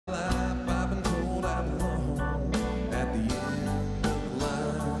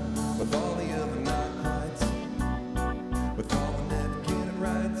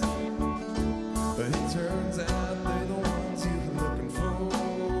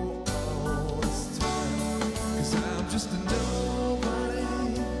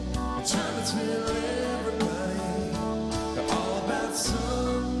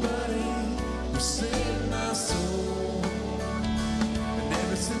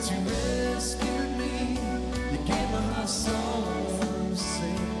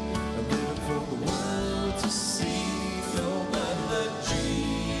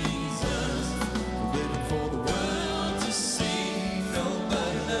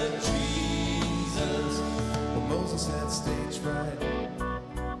Moses had stage fright,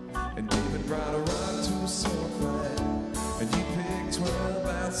 and David brought a rock to a sword fight, and you picked 12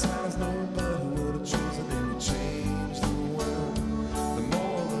 outsiders nobody would have chosen, and you changed the world. The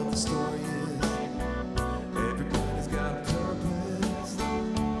moral of the story is everybody's got a purpose.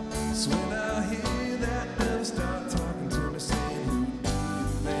 So when I hear that, never start talking to me saying who do you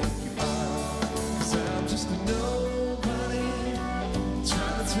think you are, 'cause I'm just a nobody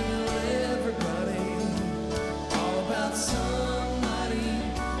trying to tell everybody all about somebody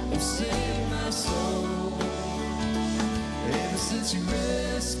who saved my soul. Ever since you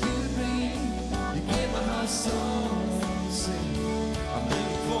rescued me, you gave my heart a song to sing. I'm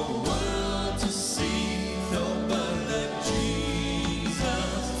living for the world to see nobody like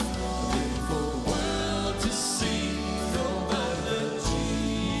Jesus. I'm living for the world to see nobody like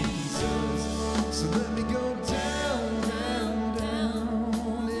Jesus. So let me go down, down,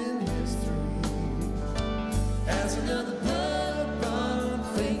 down in history as another blood-bond,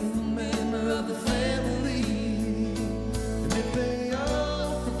 faithful member of the family. And if they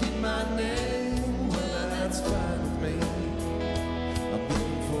all forget my name, well, that's fine with me. I'm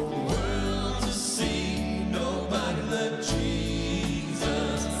looking for the world to see nobody like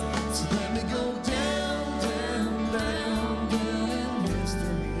Jesus. So let me go down, down, down, down in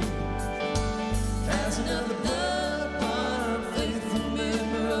history as another blood-bond, faithful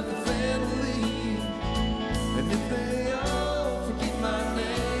member of the family. And if they all forget my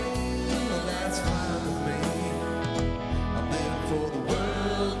name, well, that's fine with me. I'm living for the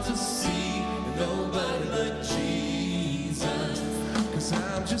world to see nobody like Jesus. 'Cause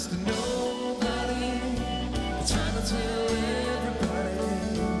I'm just a nobody trying to tell everybody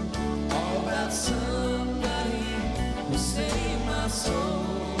all about somebody who saved my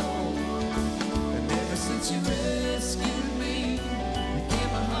soul. And ever since you rescued me, you gave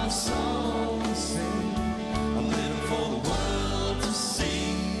my heart a song to sing. I'm living for the world to see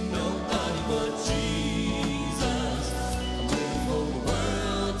nobody but Jesus. I'm living for the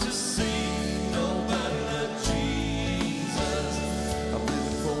world to see nobody like Jesus. I'm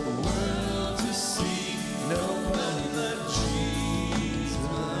living for the world to see nobody like Jesus.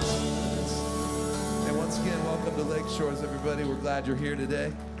 And once again, welcome to Lake Shores, everybody. We're glad you're here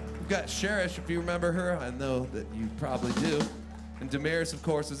today. We've got Cherish, if you remember her. I know that you probably do. And Damaris, of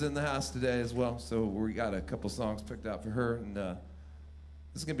course, is in the house today as well. So we got a couple songs picked out for her, and this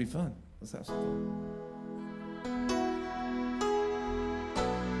is gonna be fun. Let's have some fun.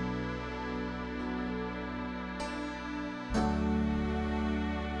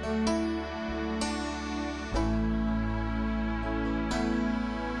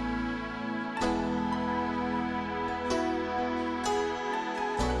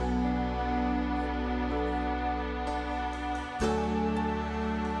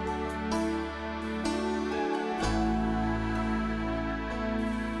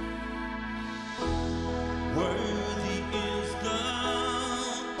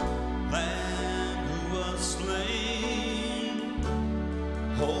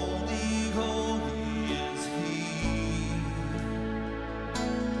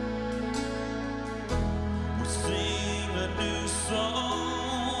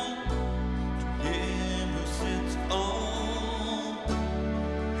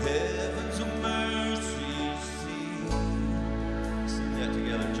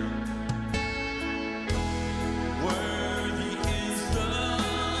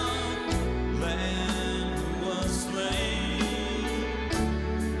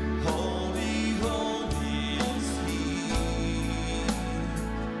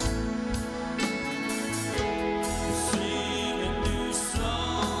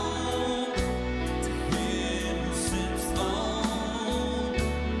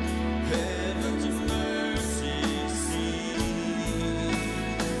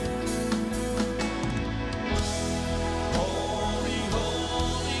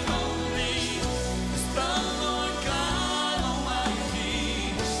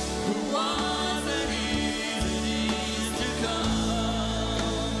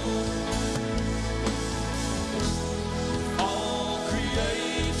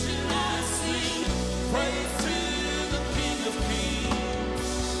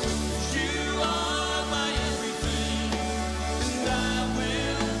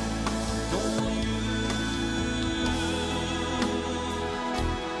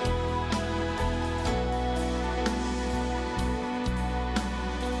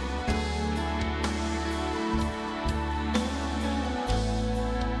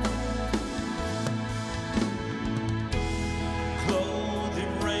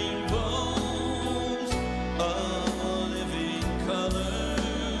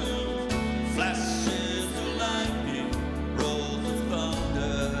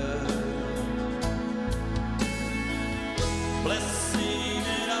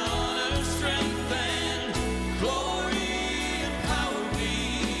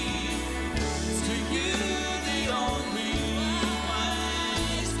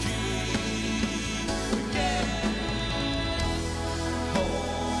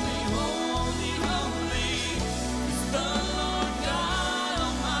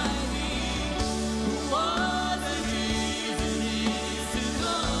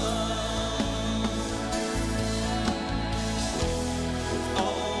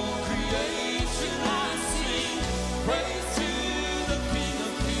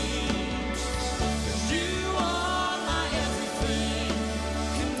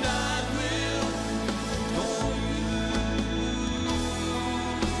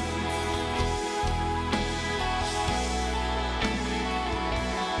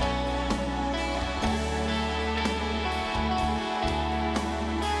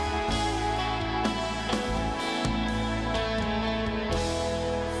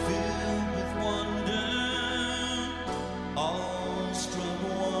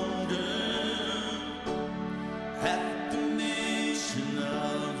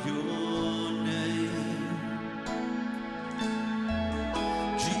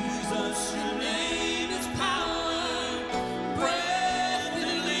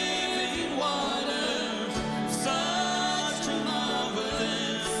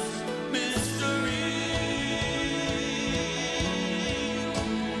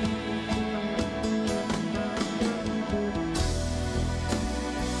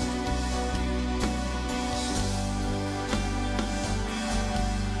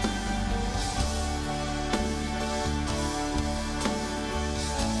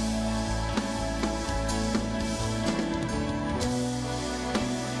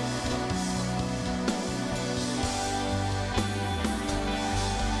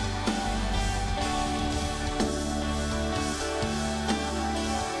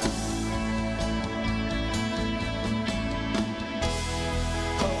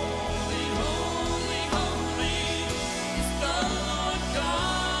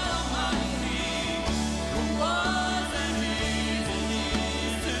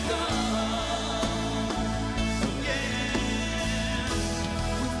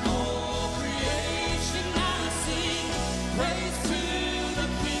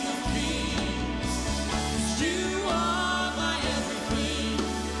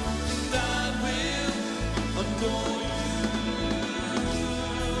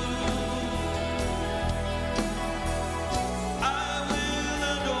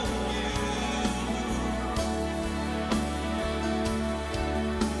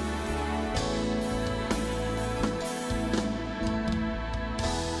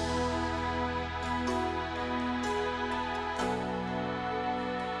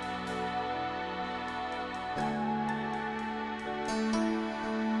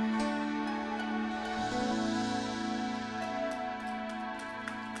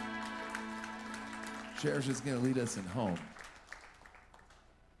 Cherish is going to lead us in home.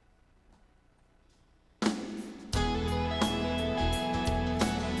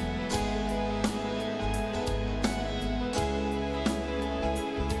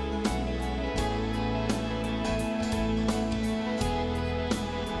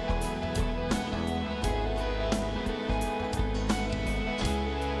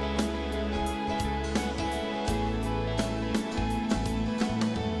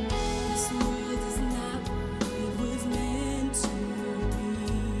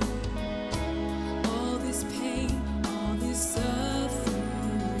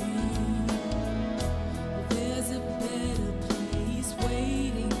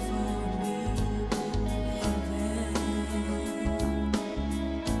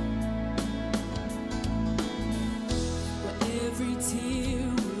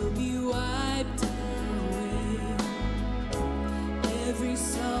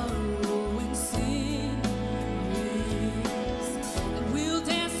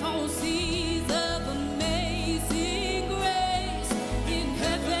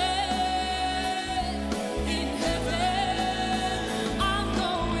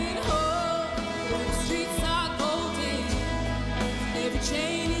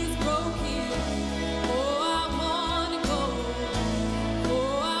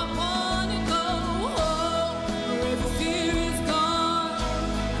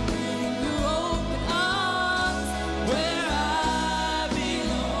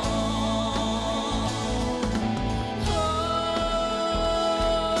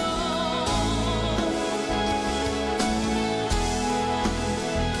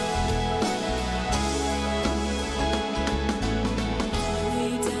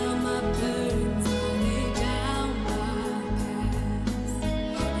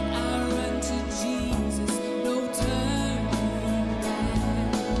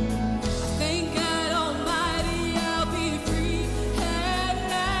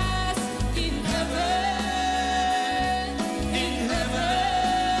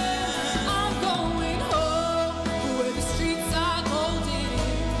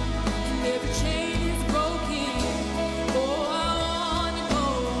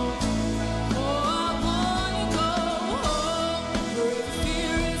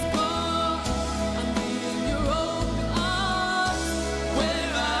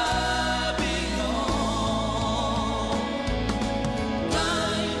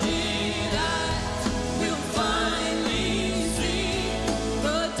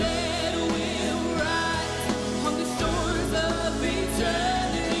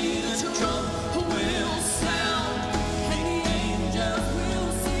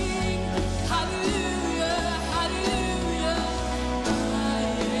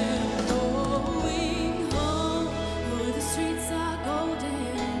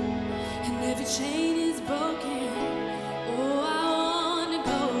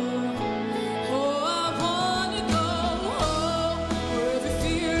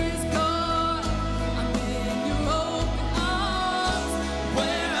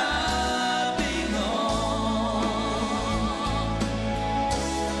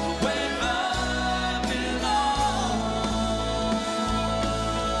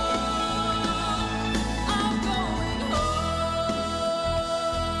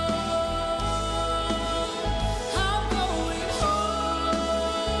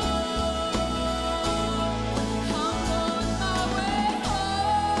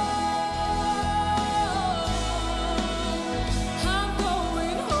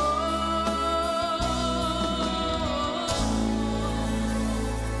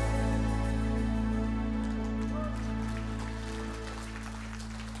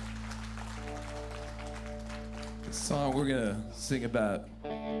 Song we're gonna sing about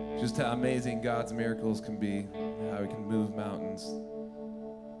just how amazing God's miracles can be, how he can move mountains.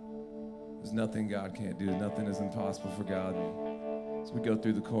 There's nothing God can't do. Nothing is impossible for God. As we go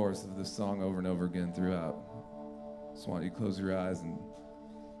through the chorus of this song over and over again throughout, just want you to close your eyes and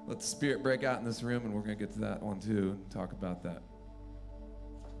let the Spirit break out in this room, and we're gonna get to that one too and talk about that.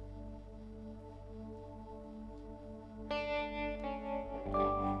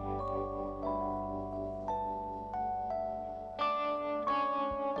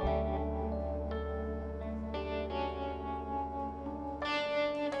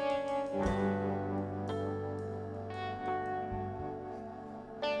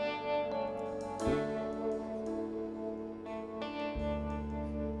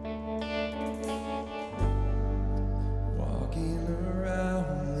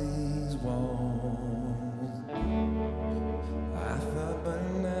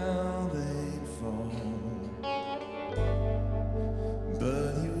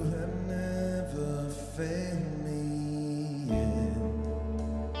 failed me yet.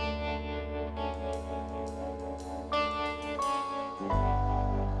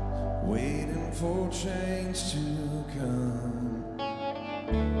 Waiting for change to come,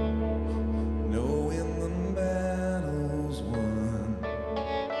 knowing the battle's won,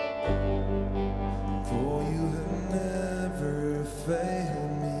 for you have never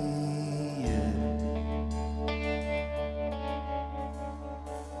failed me yet.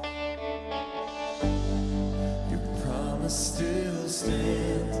 Your promise still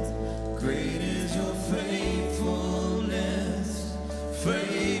stands, great is your faithfulness,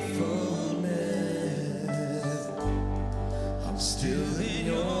 faithfulness. I'm still in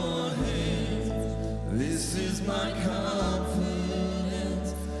your hands, this is my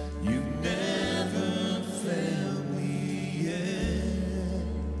confidence, you've never failed me yet.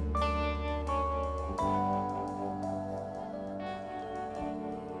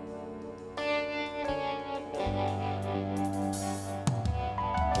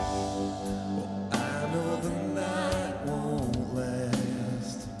 Well, I know the night won't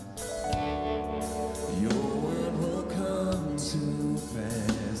last, your word will come to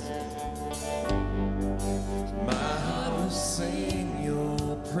pass. My heart will sing your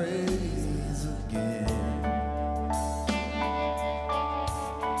praise again.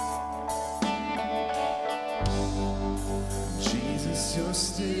 Jesus, you're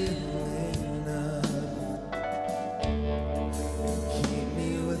still enough. Keep me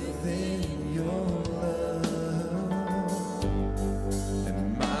within your love,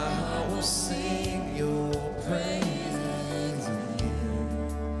 and my heart will sing your praise again.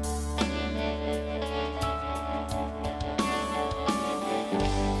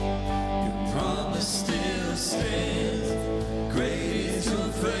 Your promise still stands, great is your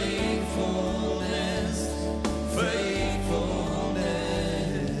faithfulness,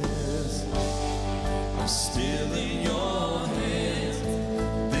 faithfulness. I'm still in your hands,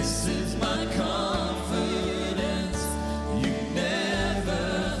 this is my confidence, you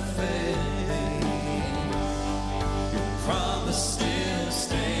never fail me. Your promise still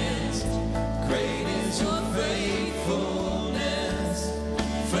stands, great is your faithfulness,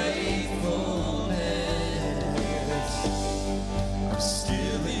 faithfulness. I'm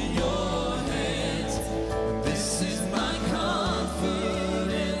still in your hands, this is my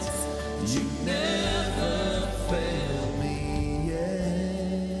confidence, you never fail me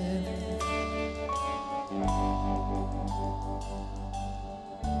yet.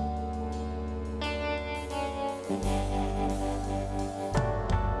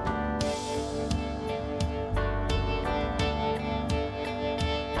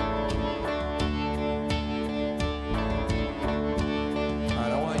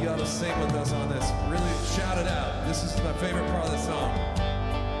 Alright, I want y'all to sing with us on this. Really shout it out. This is my favorite part of the song.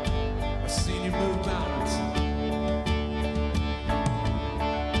 I've seen you move mountains.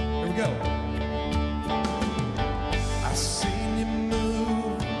 Here we go. I've seen you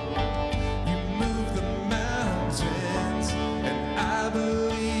move the mountains, and I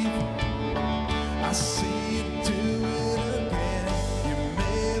believe I see you do it again. You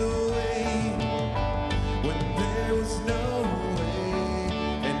made a way when there was no way,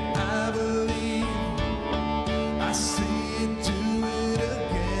 and I believe I see you do it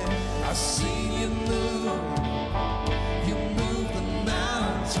again. I see you move the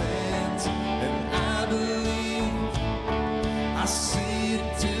mountains, and I believe I see you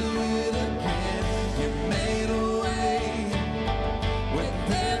do it again. You made a way when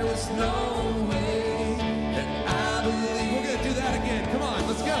there was no way, and I believe we're gonna do that again. Come on,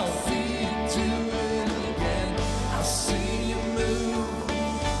 let's go. I see you do it again. I see you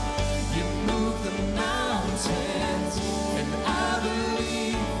move the mountains, and I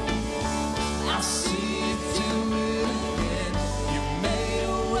believe I see you do it again. You made a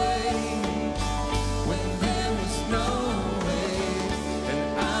way when there was no way, and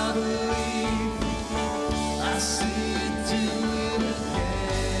I believe I see you do it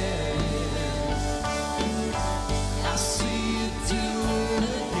again. I see you do it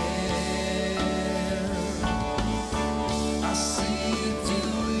again. I see you do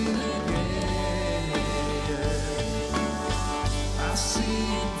it again. I see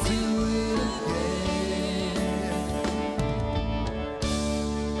you do it again.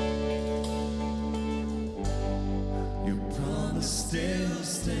 Your promise still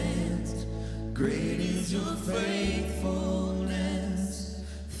stands, great is your faithfulness,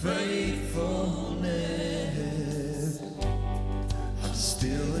 faithfulness. I'm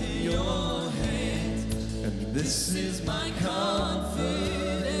still in your hands, and this is my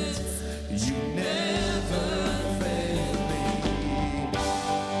confidence, you never fail me.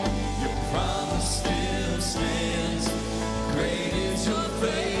 Your promise still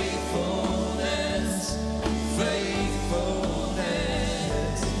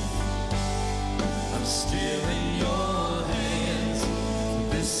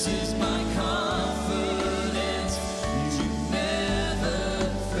This is my confidence. You never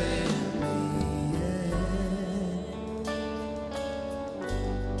failed me yet.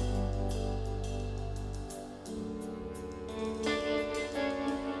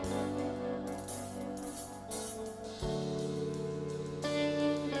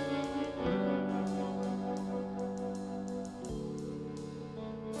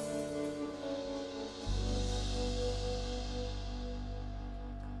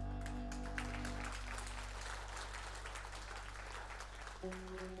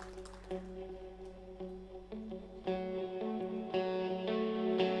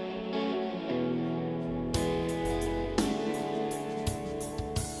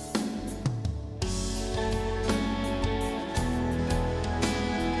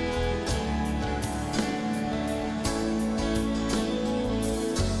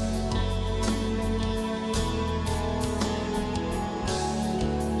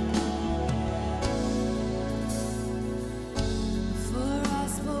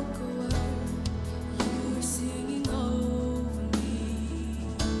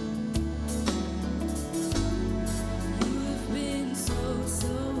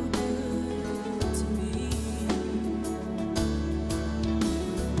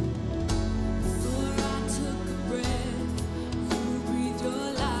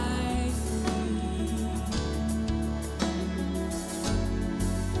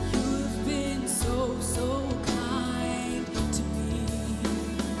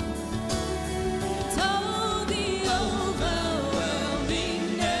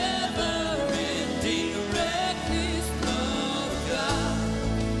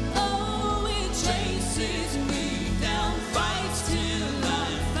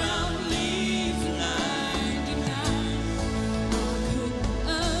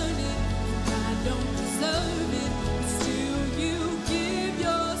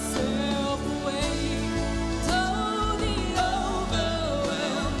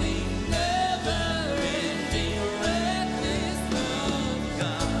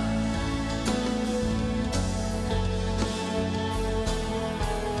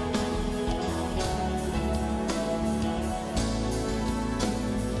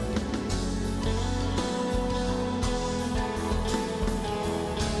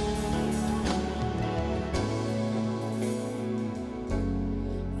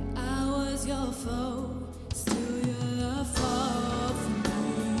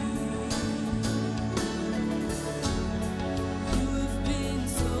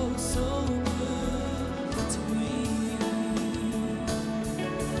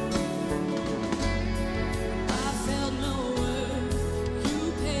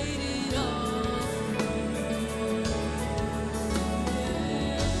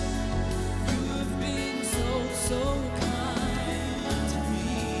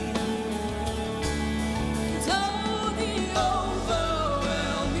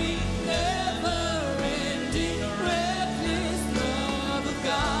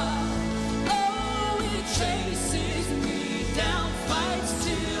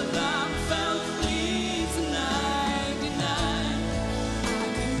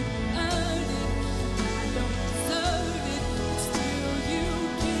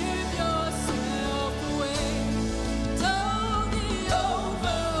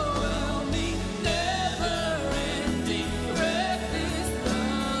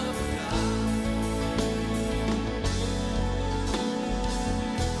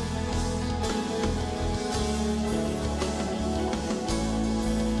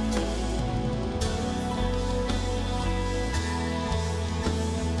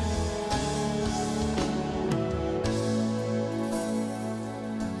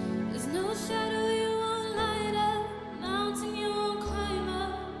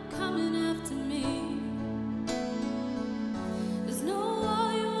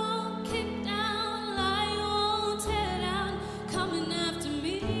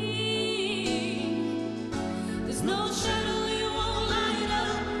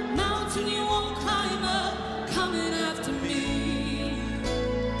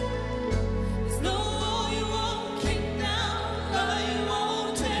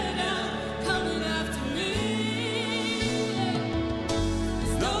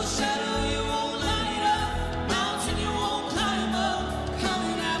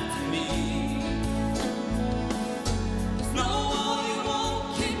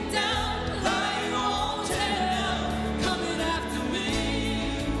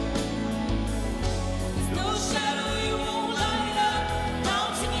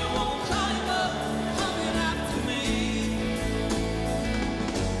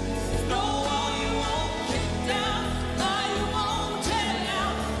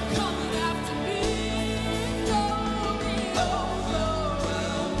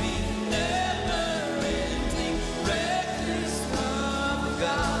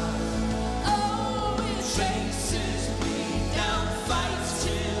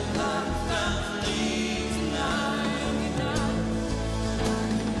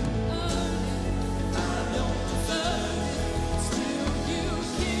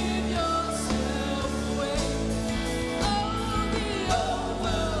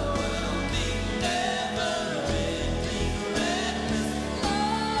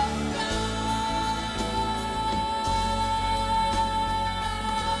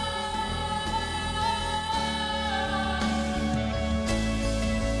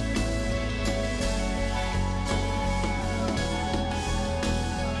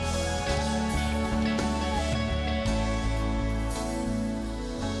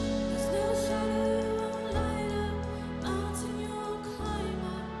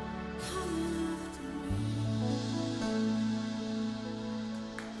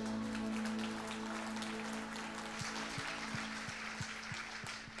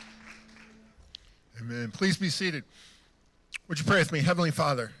 Amen. Please be seated. Would you pray with me? Heavenly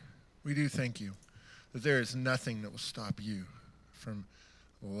Father, we do thank you that there is nothing that will stop you from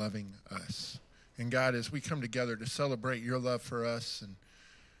loving us. And God, as we come together to celebrate your love for us and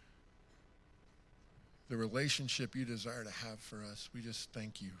the relationship you desire to have for us, we just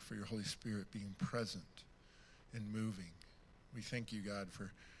thank you for your Holy Spirit being present and moving. We thank you, God,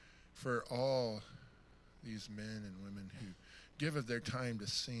 for all these men and women who give of their time to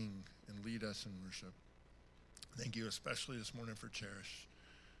sing and lead us in worship. Thank you especially this morning for Cherish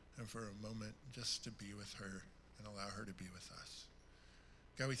and for a moment just to be with her and allow her to be with us.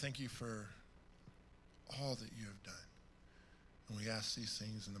 God, we thank you for all that you have done. And we ask these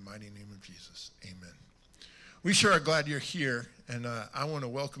things in the mighty name of Jesus. Amen. We sure are glad you're here, and I want to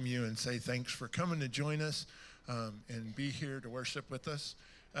welcome you and say thanks for coming to join us and be here to worship with us.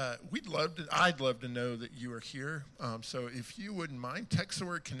 I'd love to know that you are here. So if you wouldn't mind, text the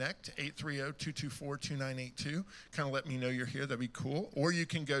word connect, 830-224-2982. Kind of let me know you're here. That'd be cool. Or you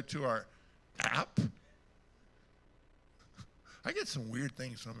can go to our app. I get some weird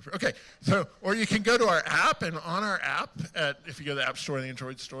things. Okay, or you can go to our app, and on our app, if you go to the App Store or the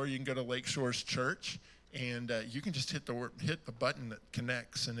Android Store, you can go to Lake Shores Church, and you can just hit the button that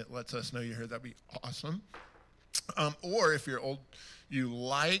connects, and it lets us know you're here. That'd be awesome. Or if you're old, you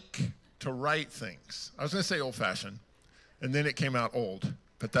like to write things. I was going to say old-fashioned, and then it came out old,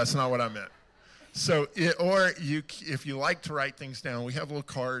 but that's not what I meant. So, if you like to write things down, we have little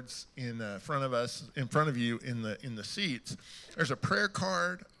cards in front of you in the seats. There's a prayer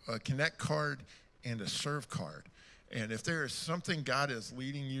card, a connect card, and a serve card. And if there is something God is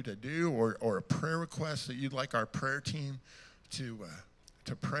leading you to do, or a prayer request that you'd like our prayer team to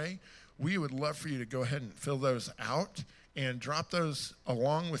pray, we would love for you to go ahead and fill those out and drop those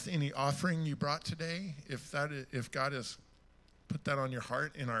along with any offering you brought today. If God has put that on your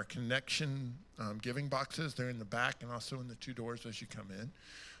heart, in our connection giving boxes, they're in the back and also in the two doors as you come in,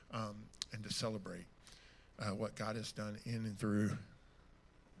 and to celebrate what God has done in and through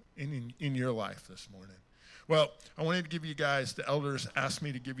in your life this morning. Well, I wanted to give you guys, the elders asked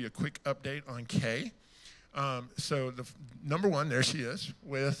me to give you a quick update on Kay. So the number one, there she is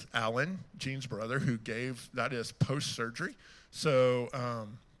with Alan, Jean's brother, that is post-surgery. So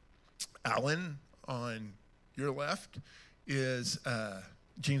Alan on your left is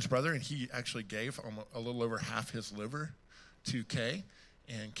Jean's brother, and he actually gave a little over half his liver to Kay,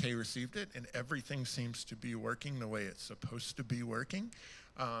 and Kay received it, and everything seems to be working the way it's supposed to be working.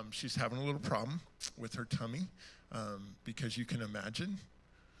 She's having a little problem with her tummy because you can imagine.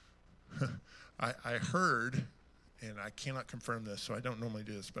 I heard, and I cannot confirm this, so I don't normally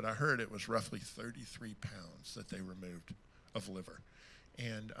do this, but I heard it was roughly 33 pounds that they removed of liver.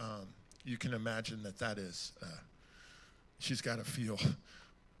 And you can imagine that is, she's got to feel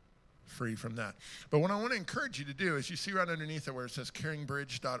free from that. But what I want to encourage you to do is, you see right underneath it where it says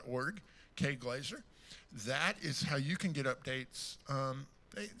caringbridge.org, Kay Glazer, that is how you can get updates.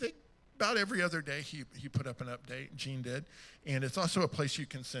 They about every other day, he put up an update, Gene did, and it's also a place you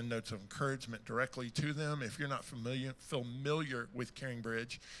can send notes of encouragement directly to them. If you're not familiar with Caring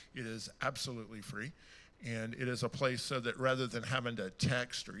Bridge, it is absolutely free, and it is a place so that rather than having to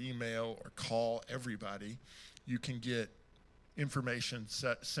text or email or call everybody, you can get information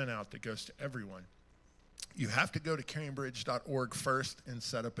sent out that goes to everyone. You have to go to caringbridge.org first and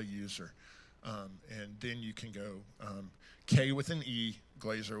set up a user, and then you can go K with an E,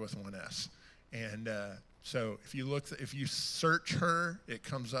 Glazer with one S. And so if you search her, it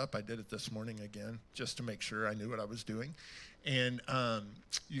comes up. I did it this morning again just to make sure I knew what I was doing. And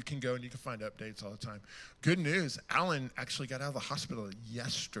you can go and you can find updates all the time. Good news, Alan actually got out of the hospital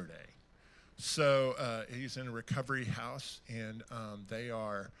yesterday. So he's in a recovery house, and they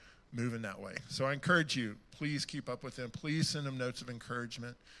are moving that way. So I encourage you, please keep up with them. Please send them notes of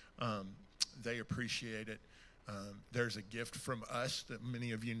encouragement. They appreciate it. There's a gift from us that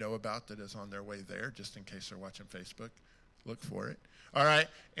many of you know about that is on their way there, just in case they're watching Facebook. Look for it. All right,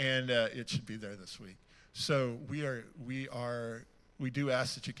 and it should be there this week. So we do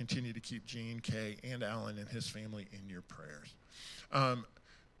ask that you continue to keep Gene, Kay, and Alan and his family in your prayers.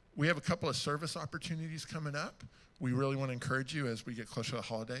 We have a couple of service opportunities coming up. We really want to encourage you as we get closer to the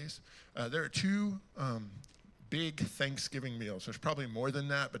holidays. There are two big Thanksgiving meals. There's probably more than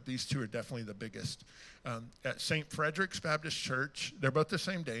that, but these two are definitely the biggest. At St. Frederick's Baptist Church, they're both the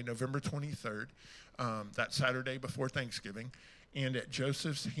same day, November 23rd, that Saturday before Thanksgiving, and at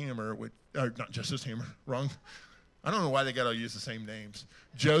Joseph's Hammer, not Joseph's Hammer, wrong. I don't know why they got to use the same names.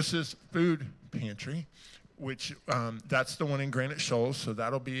 Joseph's Food Pantry, which that's the one in Granite Shoals, so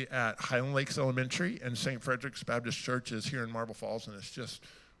that'll be at Highland Lakes Elementary, and St. Frederick's Baptist Church is here in Marble Falls, and it's just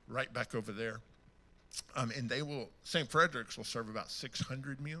right back over there. And St. Frederick's will serve about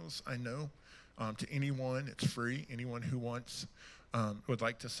 600 meals, I know, to anyone. It's free. Anyone who would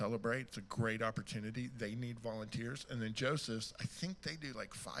like to celebrate, it's a great opportunity. They need volunteers. And then Joseph's, I think they do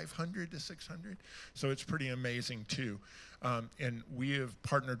like 500 to 600. So it's pretty amazing too. And we have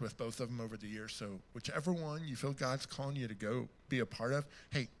partnered with both of them over the years. So whichever one you feel God's calling you to go be a part of,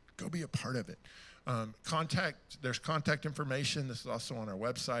 hey, go be a part of it. There's contact information. This is also on our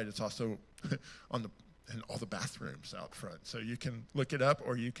website. It's also in all the bathrooms out front. So you can look it up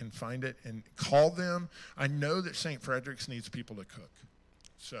or you can find it and call them. I know that St. Frederick's needs people to cook.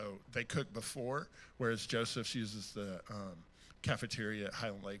 So they cook before, whereas Joseph's uses the cafeteria at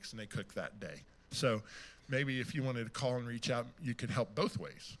Highland Lakes, and they cook that day. So maybe if you wanted to call and reach out, you could help both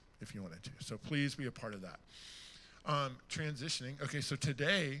ways if you wanted to. So please be a part of that. Transitioning. Okay, so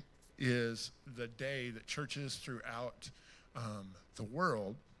today is the day that churches throughout the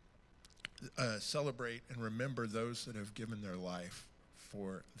world celebrate and remember those that have given their life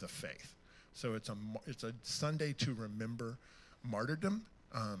for the faith. So it's a Sunday to remember martyrdom.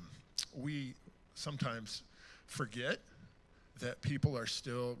 We sometimes forget that people are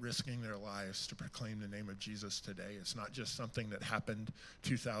still risking their lives to proclaim the name of Jesus today. It's not just something that happened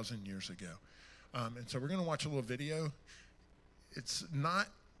 2,000 years ago. And so we're going to watch a little video. It's not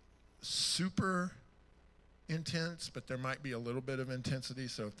super intense, but there might be a little bit of intensity.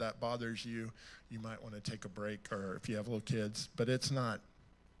 So if that bothers you, you might want to take a break, or if you have little kids. But it's not,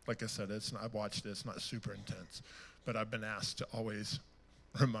 like I said, I've watched it. It's not super intense. But I've been asked to always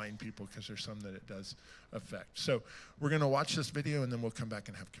remind people because there's some that it does affect. So we're going to watch this video, and then we'll come back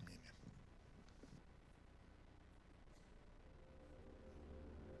and have communion.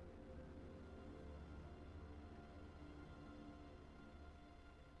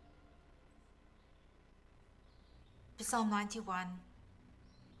 Psalm 91.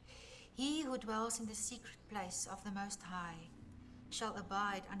 He who dwells in the secret place of the Most High shall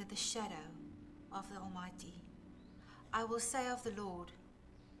abide under the shadow of the Almighty. I will say of the Lord,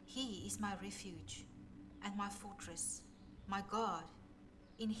 He is my refuge and my fortress, my God.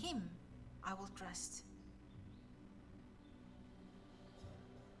 In Him I will trust.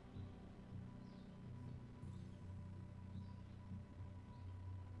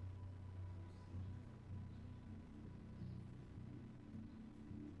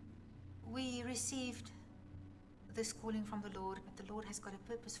 We received this calling from the Lord, but the Lord has got a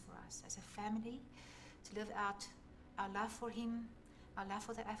purpose for us as a family to live out our love for Him, our love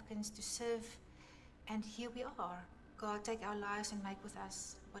for the Africans, to serve. And here we are. God, take our lives and make with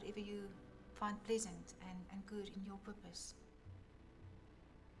us whatever you find pleasant and good in your purpose.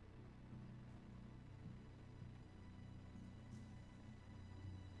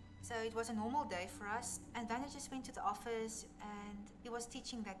 So it was a normal day for us, and Vanna just went to the office and he was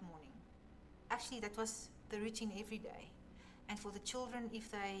teaching that morning. Actually, that was the routine every day. And for the children,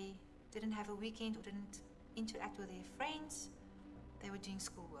 if they didn't have a weekend or didn't interact with their friends, they were doing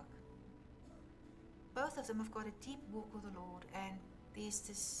schoolwork. Both of them have got a deep walk with the Lord, and there's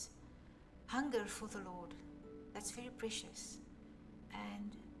this hunger for the Lord that's very precious.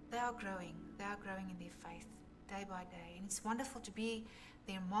 And they are growing in their faith day by day. And it's wonderful to be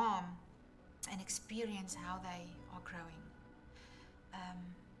their mom and experience how they are growing.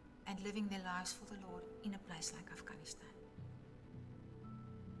 And living their lives for the Lord in a place like Afghanistan.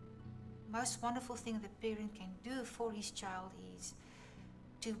 Most wonderful thing the parent can do for his child is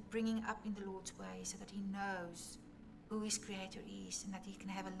to bring him up in the Lord's way so that he knows who his Creator is and that he can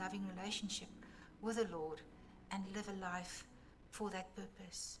have a loving relationship with the Lord and live a life for that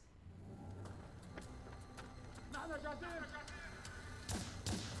purpose.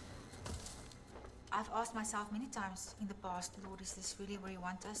 I've asked myself many times in the past, Lord, is this really where you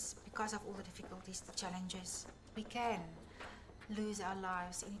want us? Because of all the difficulties, the challenges, we can lose our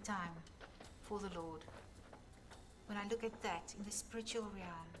lives anytime for the Lord. When I look at that in the spiritual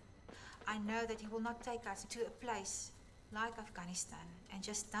realm, I know that He will not take us to a place like Afghanistan and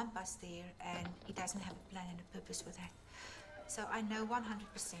just dump us there, and He doesn't have a plan and a purpose with that. So I know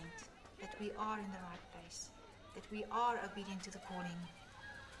 100% that we are in the right place, that we are obedient to the calling.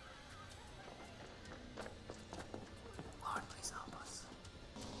 Lord, please help us.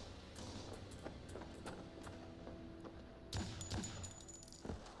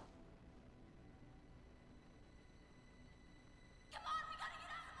 Come on, we gotta get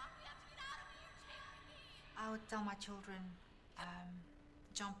out. Come on, we have to get out of here. I would tell my children,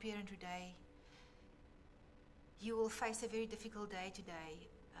 Jean-Pierre and Ruday, you will face a very difficult day today,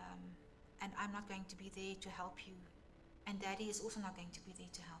 and I'm not going to be there to help you, and Daddy is also not going to be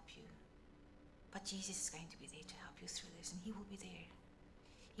there to help you. But Jesus is going to be there to help you through this, and He will be there.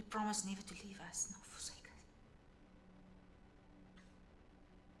 He promised never to leave us nor forsake us.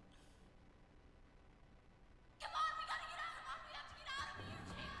 Come on, we gotta get out. Come on, we have to get out of here,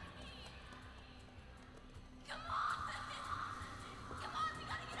 Jeremy. Come on. Come on, we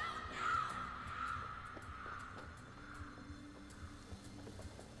gotta get out now.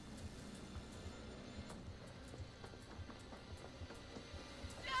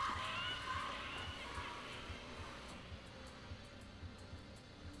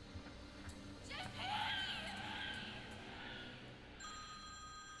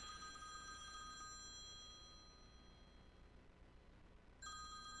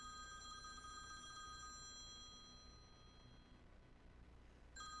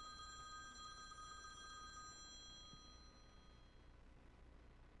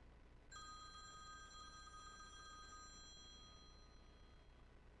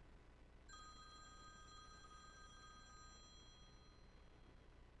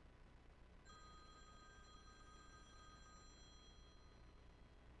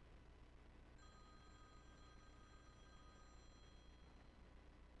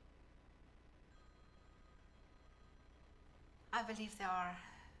 I believe they are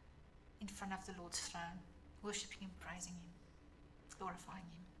in front of the Lord's throne, worshiping Him, praising Him, glorifying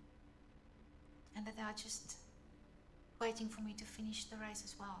Him. And that they are just waiting for me to finish the race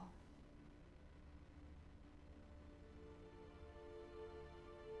as well.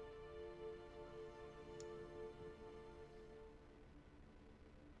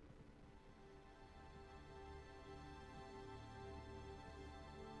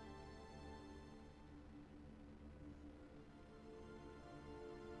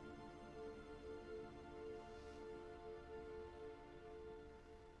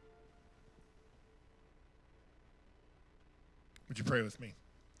 Would you pray with me?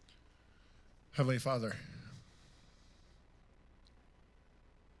 Heavenly Father,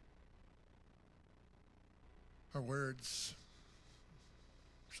 our words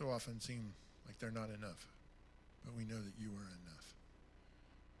so often seem like they're not enough, but we know that you are enough.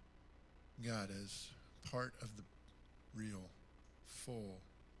 God, as part of the real, full,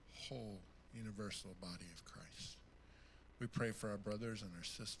 whole, universal body of Christ, we pray for our brothers and our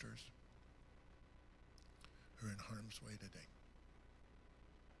sisters who are in harm's way today.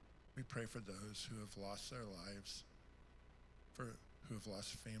 We pray for those who have lost their lives, who have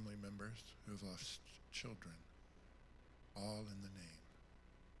lost family members, who have lost children, all in the name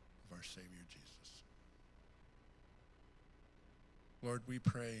of our Savior Jesus. Lord, we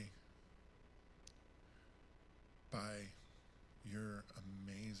pray by your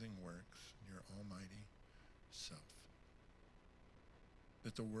amazing works, your almighty self,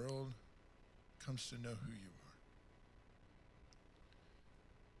 that the world comes to know who you are.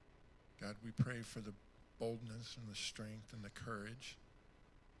 God, we pray for the boldness and the strength and the courage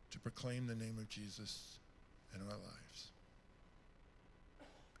to proclaim the name of Jesus in our lives,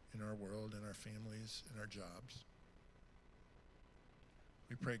 in our world, in our families, in our jobs.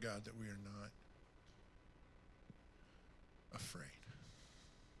 We pray, God, that we are not afraid.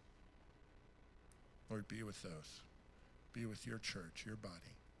 Lord, be with those. Be with your church, your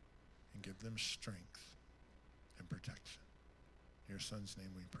body, and give them strength and protection. In your Son's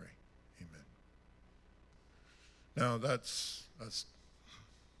name we pray. Amen. Now that's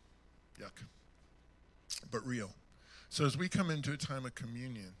yuck, but real. So as we come into a time of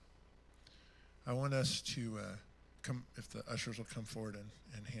communion, I want us to come, if the ushers will come forward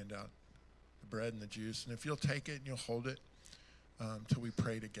and hand out the bread and the juice. And if you'll take it and you'll hold it till we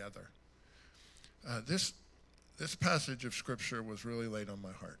pray together. This passage of Scripture was really laid on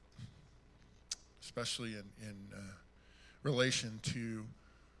my heart, especially in relation to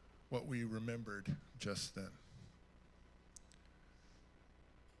what we remembered just then.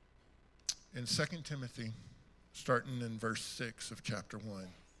 In 2 Timothy, starting in verse 6 of chapter 1,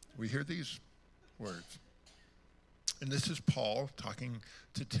 we hear these words. And this is Paul talking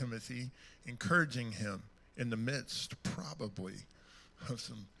to Timothy, encouraging him in the midst, probably, of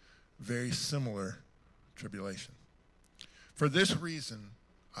some very similar tribulation. For this reason,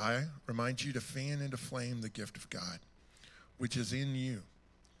 I remind you to fan into flame the gift of God, which is in you,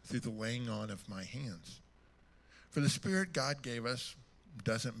 through the laying on of my hands. For the Spirit God gave us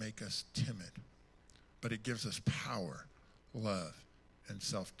doesn't make us timid, but it gives us power, love, and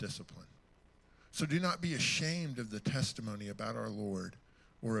self-discipline. So do not be ashamed of the testimony about our Lord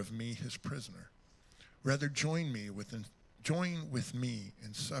or of me, his prisoner. Rather, join with me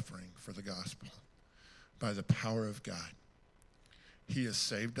in suffering for the gospel by the power of God. He has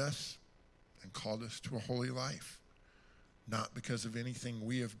saved us and called us to a holy life, not because of anything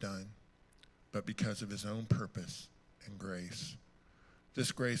we have done, but because of his own purpose and grace,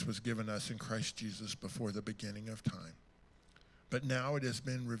 This grace was given us in Christ Jesus before the beginning of time. But now it has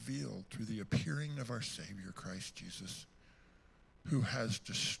been revealed through the appearing of our Savior, Christ Jesus, who has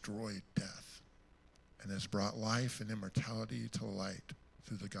destroyed death and has brought life and immortality to light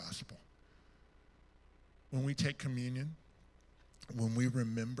through the gospel. When we take communion, when we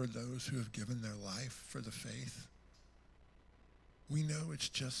remember those who have given their life for the faith, we know it's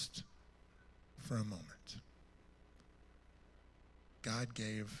just for a moment. God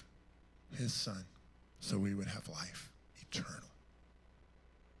gave his son so we would have life eternal.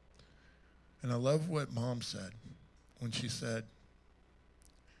 And I love what Mom said when she said,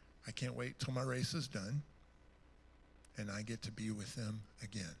 I can't wait till my race is done and I get to be with them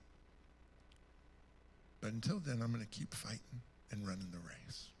again. But until then, I'm going to keep fighting and running the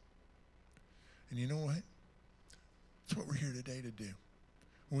race. And you know what? That's what we're here today to do.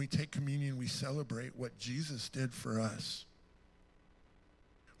 When we take communion, we celebrate what Jesus did for us.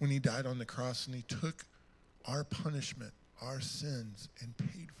 When he died on the cross and he took our punishment, our sins, and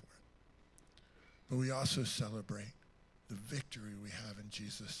paid for it. But we also celebrate the victory we have in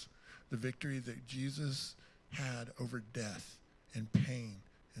Jesus, the victory that Jesus had over death and pain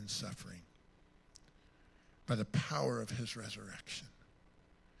and suffering by the power of his resurrection.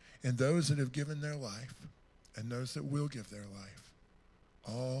 And those that have given their life and those that will give their life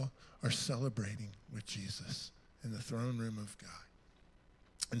all are celebrating with Jesus in the throne room of God.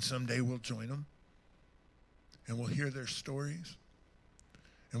 And someday we'll join them and we'll hear their stories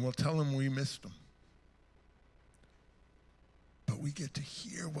and we'll tell them we missed them. But we get to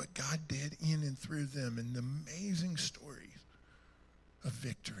hear what God did in and through them and the amazing stories of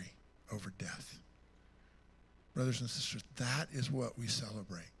victory over death. Brothers and sisters, that is what we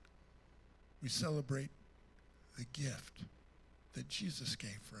celebrate. We celebrate the gift that Jesus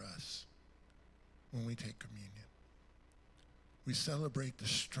gave for us when we take communion. We celebrate the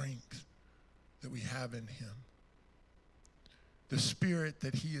strength that we have in him, the spirit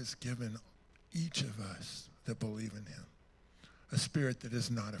that he has given each of us that believe in him, a spirit that is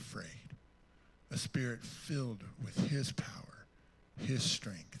not afraid, a spirit filled with his power, his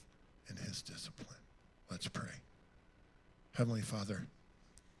strength, and his discipline. Let's pray. Heavenly Father,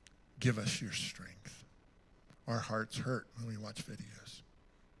 give us your strength. Our hearts hurt when we watch videos.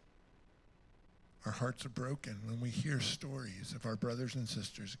 Our hearts are broken when we hear stories of our brothers and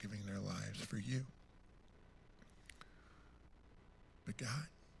sisters giving their lives for you. But God,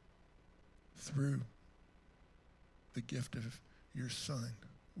 through the gift of your Son,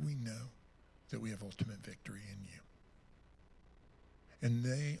 we know that we have ultimate victory in you. And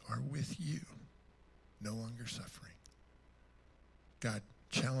they are with you, no longer suffering. God,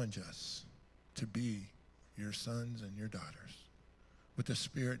 challenge us to be your sons and your daughters with a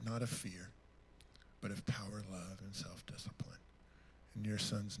spirit not of fear, but of power, love, and self-discipline. In your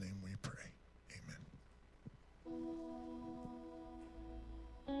Son's name we pray. Amen.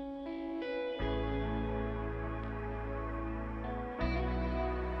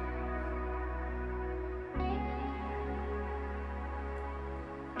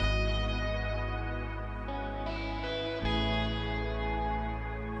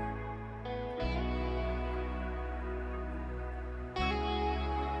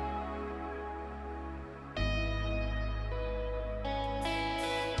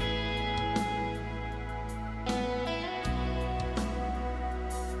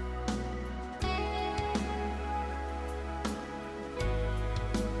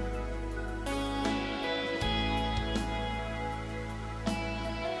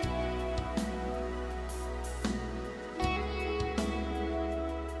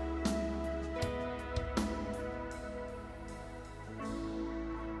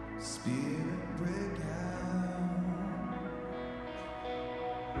 Spirit break out,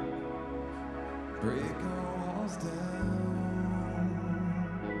 break our walls down.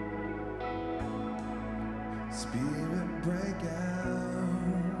 Spirit break out,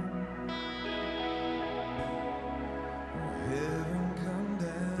 heaven come down.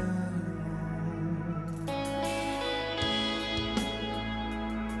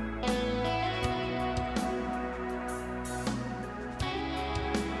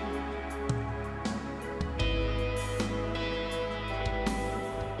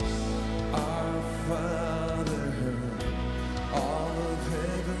 Our Father, all of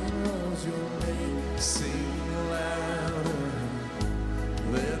heaven knows your name. Sing louder,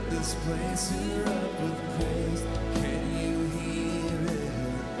 let this place erupt with praise. Can you hear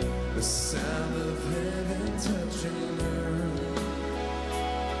it? The sound of heaven touching earth.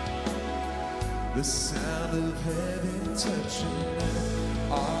 The sound of heaven touching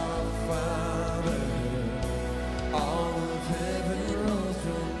earth. Our Father, all of heaven knows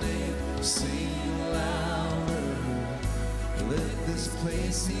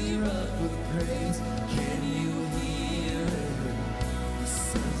place erupt with praise. Can you hear it? The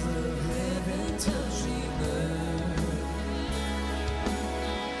sounds of heaven touching earth.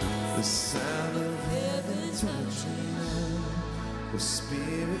 The sound of heaven touching earth. The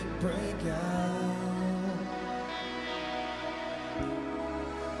Spirit break out.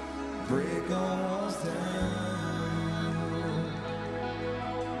 Break all walls down.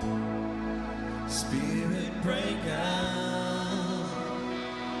 Spirit break out.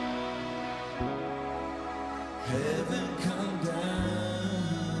 Heaven come down.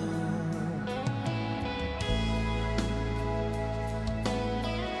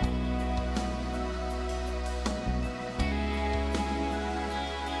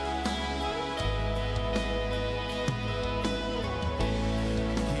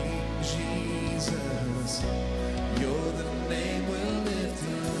 King Jesus, you're the name we're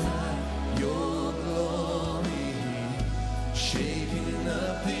lifting high. Your glory shaking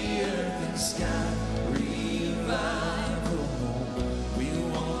up the earth and sky. Revival, we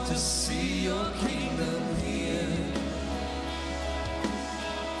want to see your kingdom here.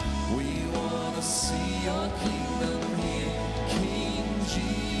 We want to see your kingdom here. King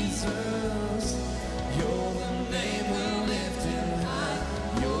Jesus, you're the name we're lifting high.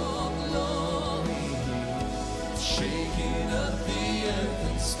 Your glory shaking up the earth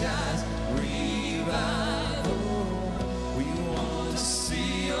and skies. Revival, we want to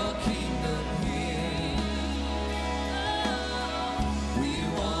see your kingdom here. We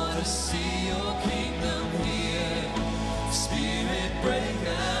want to see your kingdom here. Spirit break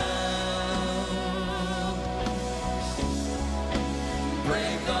out.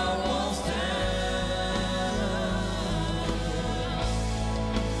 Break our walls down.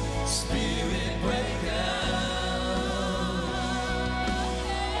 Spirit break out.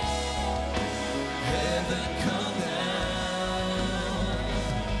 Heaven come down.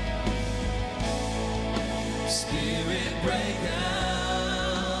 Spirit break out.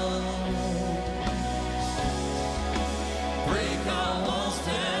 Break our walls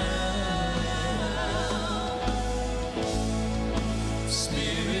down.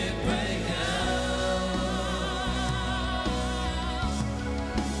 Spirit break out.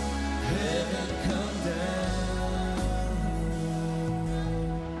 Heaven come down.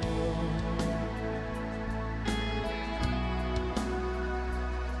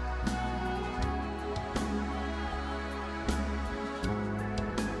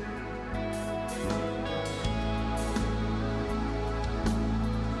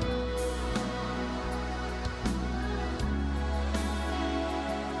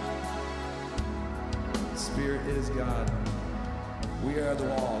 Spirit is God. We are the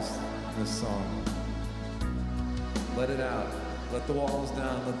walls in this song. Let it out. Let the walls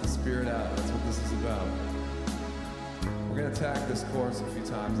down. Let the Spirit out. That's what this is about. We're going to attack this chorus a few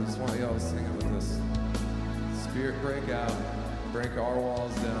times. I just want y'all to sing it with us. Spirit break out. Break our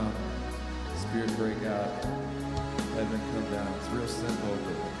walls down. Spirit break out. Heaven come down. It's real simple,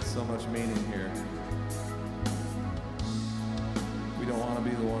 but so much meaning here. We don't want to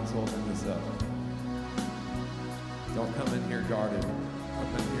be the ones holding this up. Don't come in here guarded.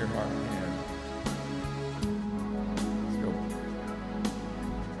 Come in here heart in hand. Let's go.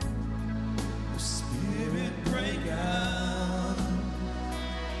 Spirit break out.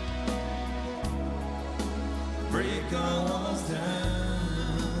 Break our walls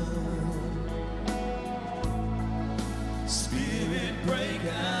down. Spirit break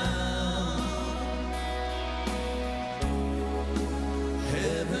out.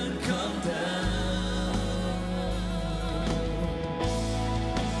 Heaven come down.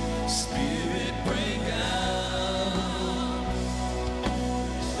 Spirit break out.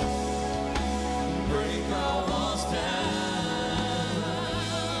 Break our walls down.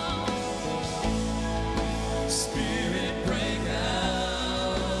 Spirit break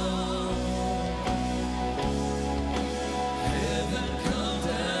out. Heaven come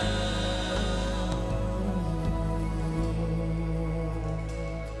down.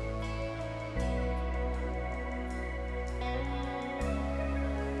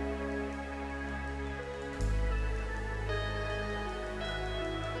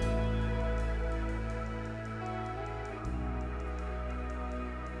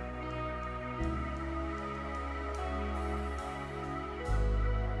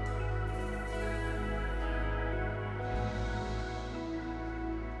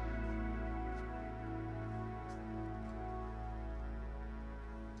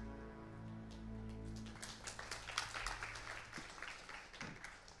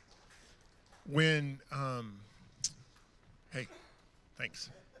 When, hey, thanks.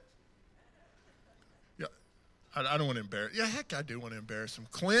 Yeah, I don't want to embarrass. Yeah, heck, I do want to embarrass him.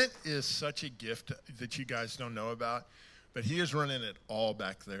 Clint is such a gift that you guys don't know about, but he is running it all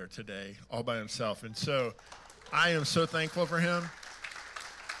back there today, all by himself. And so I am so thankful for him.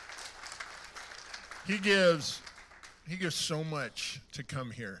 He gives so much to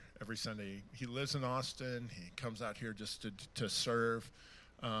come here every Sunday. He lives in Austin. He comes out here just to serve.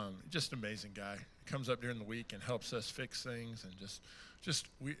 Just an amazing guy. He comes up during the week and helps us fix things, and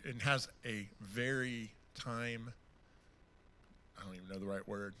and has a very I don't even know the right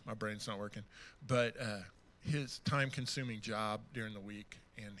word. My brain's not working. But his time-consuming job during the week,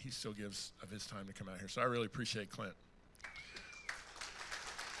 and he still gives of his time to come out here. So I really appreciate Clint.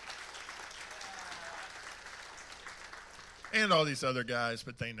 And all these other guys,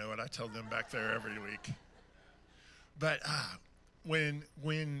 but they know it. I tell them back there every week. But when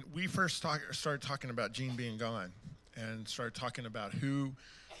we first started talking about Gene being gone, and started talking about who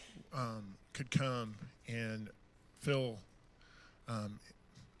could come and fill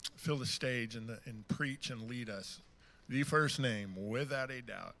the stage and preach and lead us, the first name, without a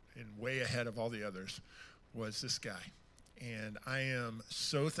doubt, and way ahead of all the others, was this guy. And I am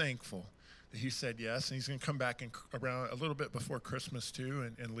so thankful that he said yes, and he's going to come back around a little bit before Christmas too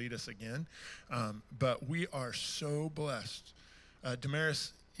and lead us again. But we are so blessed.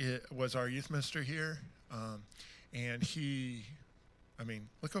 Damaris was our youth minister here, and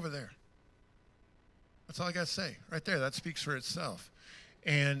look over there. That's all I got to say. Right there, that speaks for itself.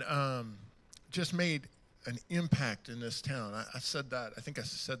 And just made an impact in this town. I said that, I think I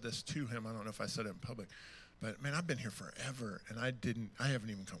said this to him. I don't know if I said it in public. But man, I've been here forever, and I haven't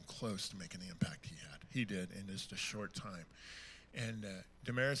even come close to making the impact he had. He did in just a short time. And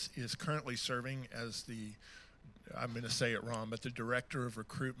Damaris is currently serving as I'm going to say it wrong, but the director of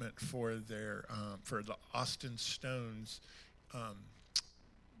recruitment for for the Austin Stones,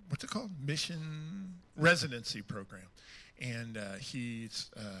 what's it called? Mission Residency Program. And he's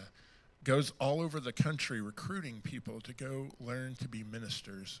goes all over the country recruiting people to go learn to be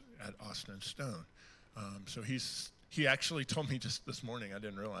ministers at Austin Stone. So he actually told me just this morning, I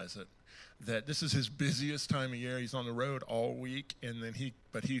didn't realize it, that this is his busiest time of year. He's on the road all week, and then he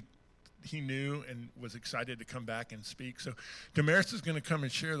knew and was excited to come back and speak. So Damaris is going to come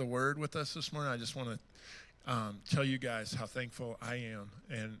and share the word with us this morning. I just want to tell you guys how thankful I am,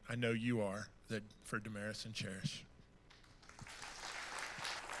 and I know you are, for Damaris and Cherish.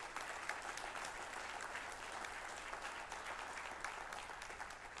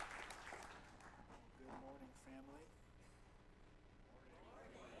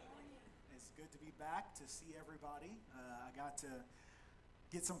 Back to see everybody. I got to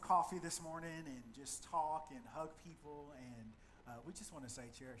get some coffee this morning and just talk and hug people, and we just want to say,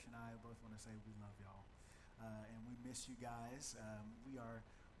 Cherish and I both want to say we love y'all, and we miss you guys. We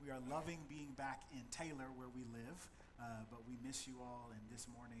are loving being back in Taylor where we live, but we miss you all, and this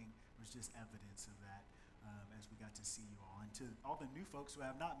morning was just evidence of that as we got to see you all. And to all the new folks who I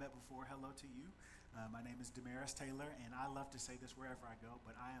have not met before, hello to you. My name is Damaris Taylor, and I love to say this wherever I go,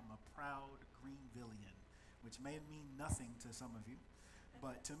 but I am a proud Greenvillian, which may mean nothing to some of you,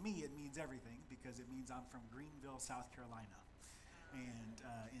 but to me it means everything, because it means I'm from Greenville, South Carolina. And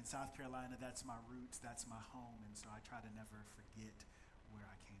in South Carolina, that's my roots, that's my home, and so I try to never forget where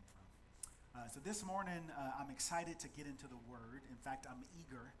I came from. So this morning, I'm excited to get into the Word. In fact, I'm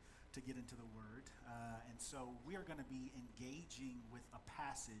eager to get into the Word. And so we are going to be engaging with a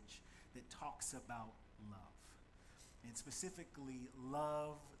passage that talks about love. And specifically,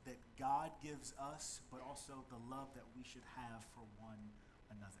 love that God gives us, but also the love that we should have for one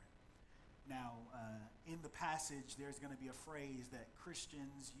another. Now, in the passage, there's going to be a phrase that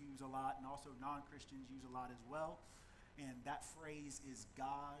Christians use a lot, and also non-Christians use a lot as well. And that phrase is,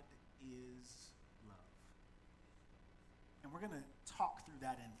 God is love. And we're going to talk through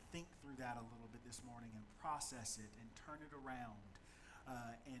that and think through that a little bit this morning and process it and turn it around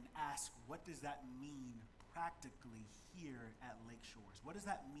and ask, what does that mean practically here at Lake Shores? What does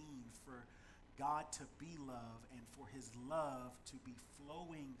that mean for God to be love and for his love to be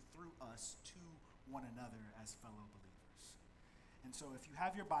flowing through us to one another as fellow believers? And so if you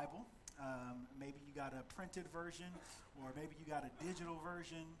have your Bible, maybe you got a printed version or maybe you got a digital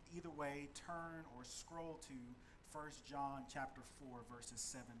version, either way, turn or scroll to 1 John chapter 4, verses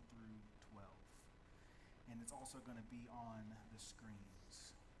 7 through 12. And it's also going to be on the screens.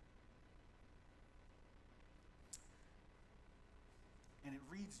 And it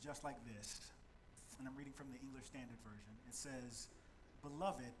reads just like this. And I'm reading from the English Standard Version. It says,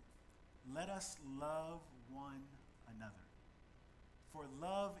 "Beloved, let us love one another. For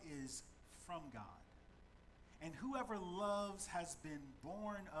love is from God. And whoever loves has been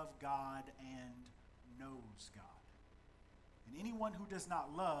born of God and knows God. And anyone who does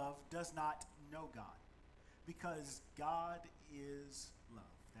not love does not know God, because God is love.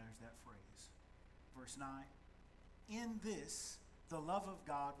 There's that phrase. Verse 9. In this, the love of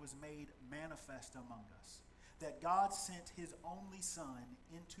God was made manifest among us, that God sent his only Son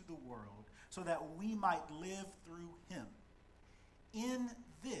into the world so that we might live through him. In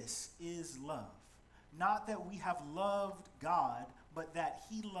this is love, not that we have loved God, but that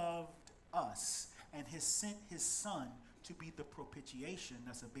he loved us and has sent his Son to be the propitiation.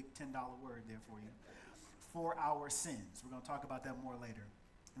 That's a big $10 word there for you. For our sins. We're going to talk about that more later.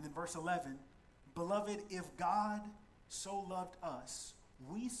 And then verse 11, beloved, if God so loved us,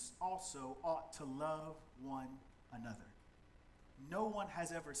 we also ought to love one another. No one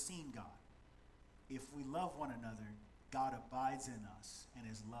has ever seen God. If we love one another, God abides in us, and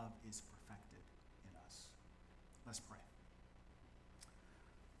his love is perfected in us. Let's pray.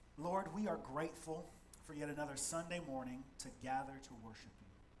 Lord, we are grateful for yet another Sunday morning to gather to worship you.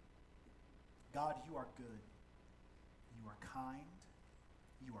 God, you are good. You are kind.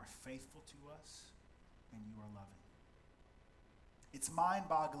 You are faithful to us, and you are loving. It's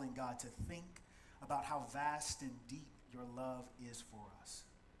mind-boggling, God, to think about how vast and deep your love is for us,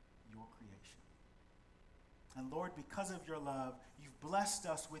 your creation. And Lord, because of your love, you've blessed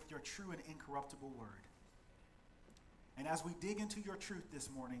us with your true and incorruptible word. And as we dig into your truth this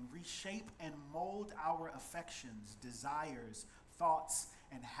morning, reshape and mold our affections, desires, thoughts,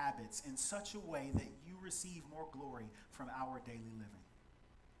 and habits in such a way that you receive more glory from our daily living.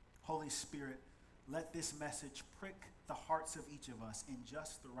 Holy Spirit, let this message prick the hearts of each of us in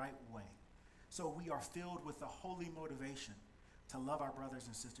just the right way, so we are filled with the holy motivation to love our brothers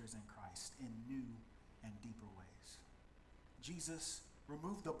and sisters in Christ in new and deeper ways. Jesus,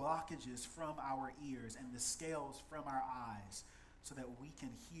 remove the blockages from our ears and the scales from our eyes so that we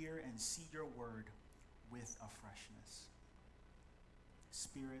can hear and see your word with a freshness.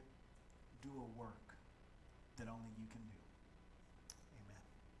 Spirit, do a work that only you can do. Amen.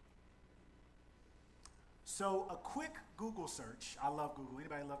 So a quick Google search. I love Google.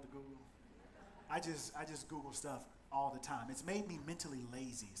 Anybody love to Google? I just Google stuff all the time. It's made me mentally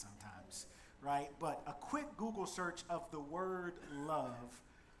lazy sometimes, right? But a quick Google search of the word love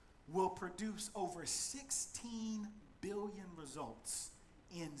will produce over 16 billion results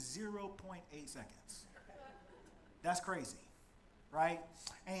in 0.8 seconds. That's crazy, right?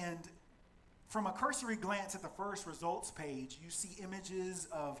 And from a cursory glance at the first results page, you see images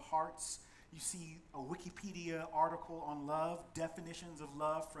of hearts. You see a Wikipedia article on love, definitions of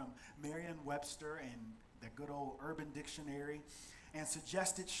love from Merriam-Webster and the good old Urban Dictionary, and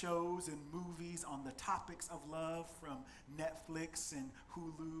suggested shows and movies on the topics of love from Netflix and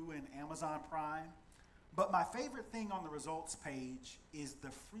Hulu and Amazon Prime. But my favorite thing on the results page is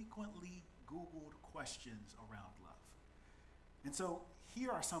the frequently Googled questions around love. And so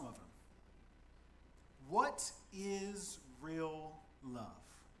here are some of them. What is real love?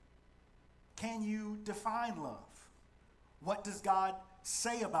 Can you define love? What does God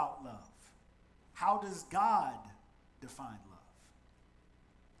say about love? How does God define love?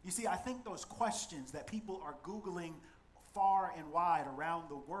 You see, I think those questions that people are Googling far and wide around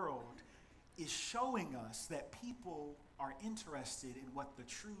the world is showing us that people are interested in what the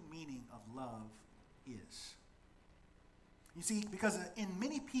true meaning of love is. You see, because in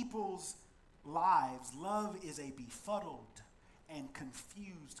many people's lives, love is a befuddled and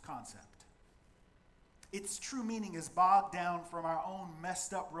confused concept. Its true meaning is bogged down from our own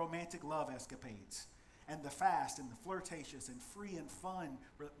messed up romantic love escapades and the fast and the flirtatious and free and fun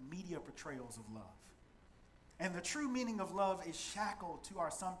media portrayals of love. And the true meaning of love is shackled to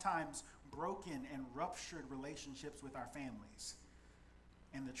our sometimes broken and ruptured relationships with our families.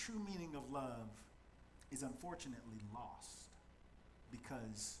 And the true meaning of love is unfortunately lost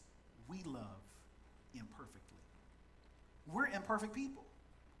because we love imperfectly. We're imperfect people.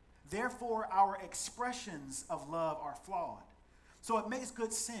 Therefore, our expressions of love are flawed. So it makes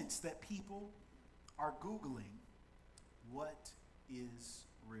good sense that people are Googling, what is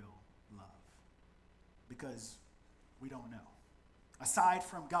real love? Because we don't know. Aside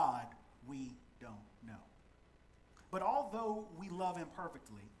from God, we don't know. But although we love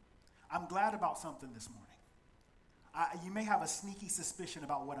imperfectly, I'm glad about something this morning. You may have a sneaky suspicion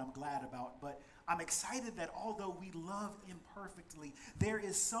about what I'm glad about, but I'm excited that although we love imperfectly, there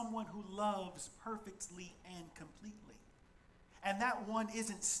is someone who loves perfectly and completely. And that one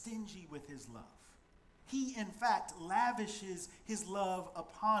isn't stingy with his love. He, in fact, lavishes his love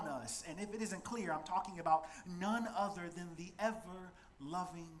upon us. And if it isn't clear, I'm talking about none other than the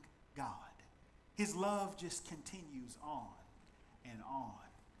ever-loving God. His love just continues on and on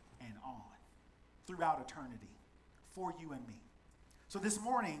and on. throughout eternity for you and me. So this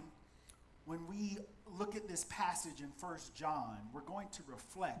morning, when we look at this passage in 1 John, we're going to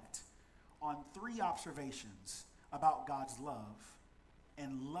reflect on 3 observations about God's love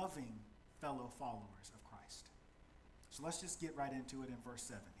and loving fellow followers of Christ. So let's just get right into it in verse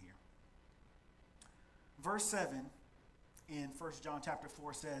 7 here. Verse 7 in 1 John chapter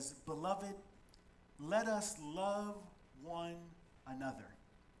 4 says, "Beloved, let us love one another,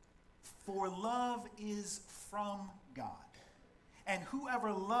 for love is from God. And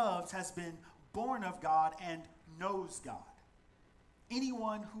whoever loves has been born of God and knows God.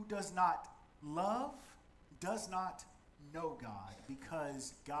 Anyone who does not love does not know God,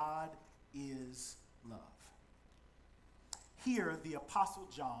 because God is love." Here, the Apostle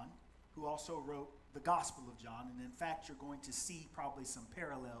John, who also wrote the Gospel of John, and in fact, you're going to see probably some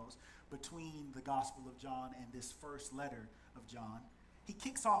parallels between the Gospel of John and this first letter of John, he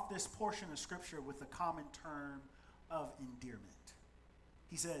kicks off this portion of Scripture with a common term of endearment.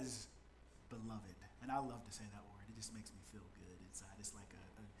 He says, beloved, and I love to say that word. It just makes me feel good inside. It's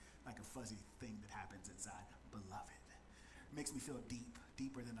like a fuzzy thing that happens inside. Beloved. It makes me feel deep,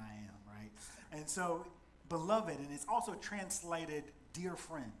 deeper than I am, right? And so, beloved, and it's also translated dear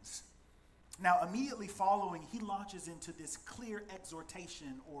friends. Now, immediately following, he launches into this clear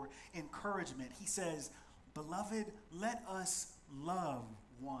exhortation or encouragement. He says, beloved, let us love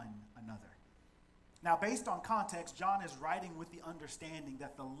one another. Now, based on context, John is writing with the understanding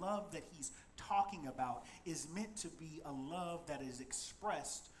that the love that he's talking about is meant to be a love that is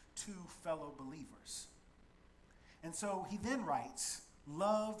expressed to fellow believers. And so he then writes,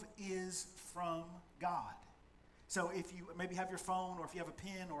 love is from God. So if you maybe have your phone, or if you have a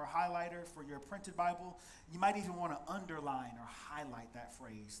pen or a highlighter for your printed Bible, you might even want to underline or highlight that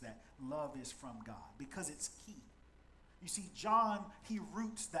phrase, that love is from God, because it's key. You see, John, he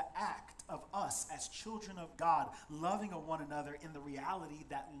roots the act of us as children of God loving one another in the reality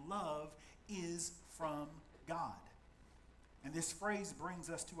that love is from God. And this phrase brings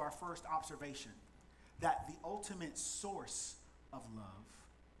us to our first observation, that the ultimate source of love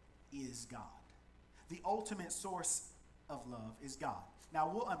is God. The ultimate source of love is God. Now,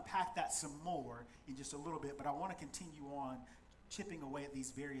 we'll unpack that some more in just a little bit, but I want to continue on chipping away at these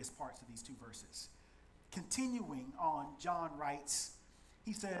various parts of these 2 verses. Continuing on, John writes,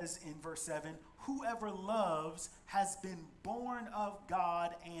 he says in verse 7, whoever loves has been born of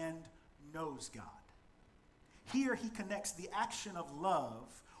God and knows God. Here he connects the action of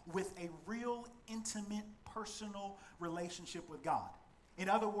love with a real, intimate, personal relationship with God. In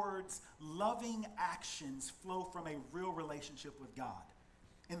other words, loving actions flow from a real relationship with God.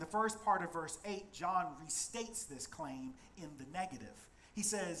 In the first part of verse 8, John restates this claim in the negative. He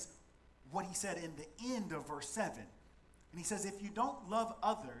says what he said in the end of verse 7. And he says, if you don't love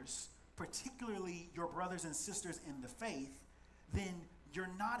others, particularly your brothers and sisters in the faith, then you're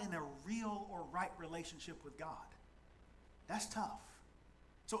not in a real or right relationship with God. That's tough.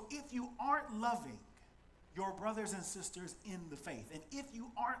 So if you aren't loving your brothers and sisters in the faith, and if you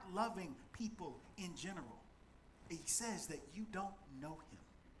aren't loving people in general, he says that you don't know him,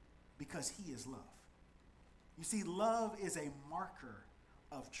 because he is love. You see, love is a marker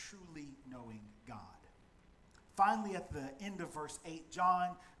of truly knowing God. Finally, at the end of verse 8, John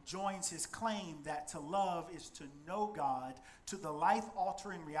joins his claim that to love is to know God to the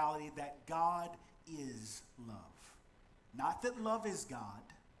life-altering reality that God is love. Not that love is God,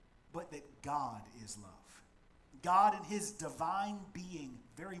 but that God is love. God in his divine being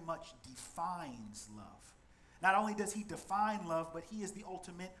very much defines love. Not only does he define love, but he is the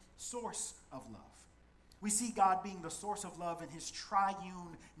ultimate source of love. We see God being the source of love in his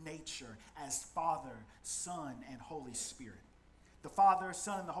triune nature as Father, Son, and Holy Spirit. The Father,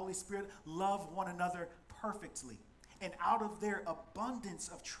 Son, and the Holy Spirit love one another perfectly. And out of their abundance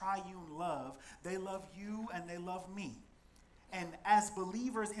of triune love, they love you and they love me. And as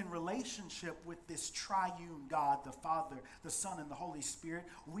believers in relationship with this triune God, the Father, the Son, and the Holy Spirit,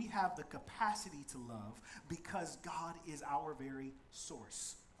 we have the capacity to love because God is our very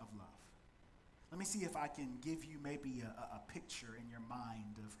source of love. Let me see if I can give you maybe a picture in your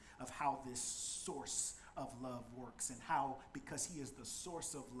mind of how this source of love works, and how, because he is the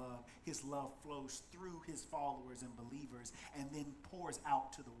source of love, his love flows through his followers and believers and then pours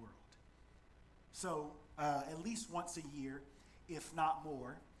out to the world. So at least once a year, if not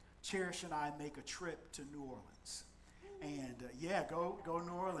more, Cherish and I make a trip to New Orleans. And go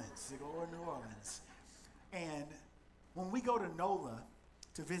New Orleans. Go to New Orleans. And when we go to NOLA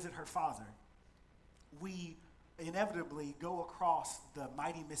to visit her father, we inevitably go across the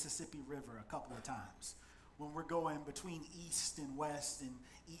mighty Mississippi River a couple of times. when we're going between east and west and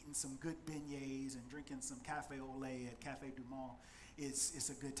eating some good beignets and drinking some cafe au lait at Cafe Du Monde, it's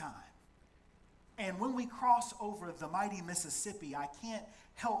a good time. And when we cross over the mighty Mississippi, I can't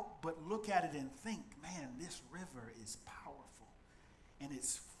help but look at it and think, man, this river is powerful and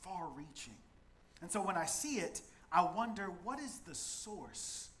it's far-reaching. And so when I see it, I wonder, what is the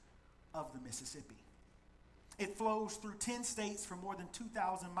source of the Mississippi? It flows through 10 states for more than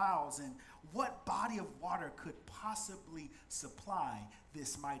 2,000 miles, and what body of water could possibly supply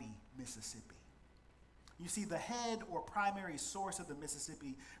this mighty Mississippi? You see, the head or primary source of the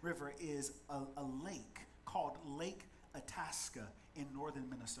Mississippi River is a lake called Lake Itasca in northern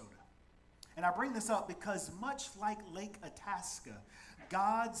Minnesota. And I bring this up because much like Lake Itasca,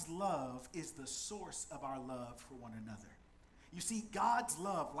 God's love is the source of our love for one another. You see, God's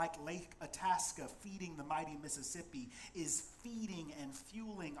love, like Lake Itasca feeding the mighty Mississippi, is feeding and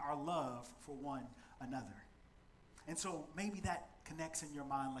fueling our love for one another. And so maybe that connects in your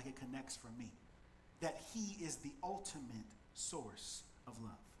mind like it connects for me, that he is the ultimate source of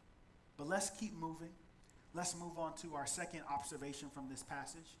love. But let's keep moving. Let's move on to our second observation from this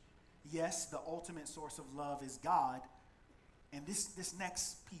passage. Yes, the ultimate source of love is God. And this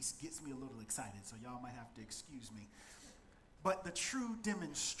next piece gets me a little excited, so y'all might have to excuse me. But the true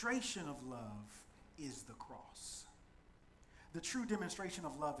demonstration of love is the cross. The true demonstration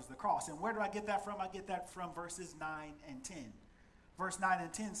of love is the cross. And where do I get that from? I get that from verses 9 and 10. Verse 9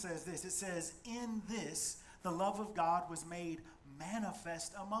 and 10 says this. It says, in this, the love of God was made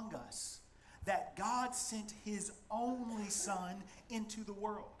manifest among us, that God sent his only Son into the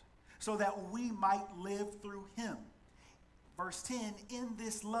world, so that we might live through him. Verse 10, in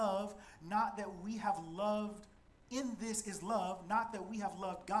this love, not that we have loved, in this is love, not that we have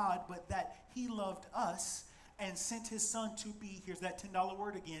loved God, but that he loved us and sent his Son to be, here's that $10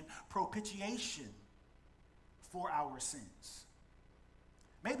 word again, propitiation for our sins.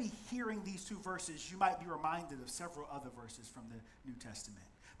 Maybe hearing these two verses, you might be reminded of several other verses from the New Testament,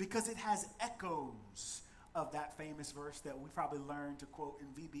 because it has echoes of that famous verse that we probably learned to quote in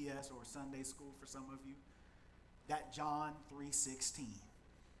VBS or Sunday school for some of you, that John 3:16.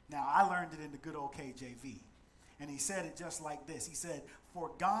 Now, I learned it in the good old KJV, and he said it just like this. He said,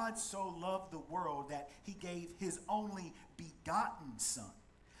 for God so loved the world that he gave his only begotten Son,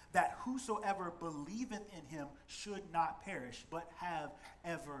 that whosoever believeth in him should not perish, but have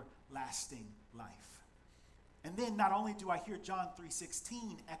everlasting life. And then not only do I hear John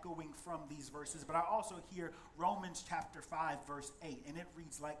 3:16 echoing from these verses, but I also hear Romans chapter 5, verse 8. And it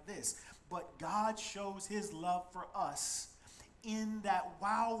reads like this. But God shows his love for us in that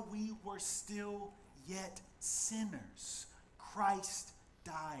while we were still yet sinners, Christ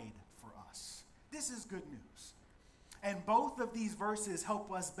died for us. This is good news. And both of these verses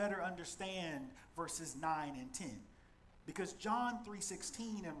help us better understand verses 9 and 10. Because John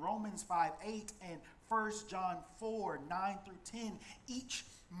 3:16 and Romans 5:8 and 1 John 4:9 through 10 each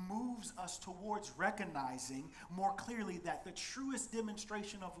moves us towards recognizing more clearly that the truest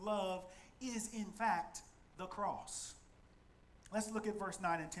demonstration of love is in fact the cross. Let's look at verse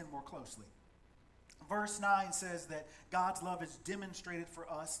 9 and 10 more closely. Verse 9 says that God's love is demonstrated for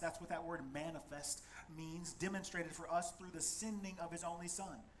us. That's what that word manifest means. Demonstrated for us through the sending of his only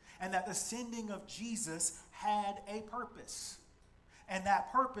Son. And that the sending of Jesus had a purpose. And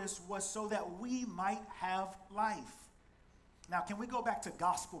that purpose was so that we might have life. Now, can we go back to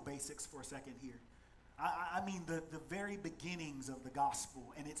gospel basics for a second here? I mean the very beginnings of the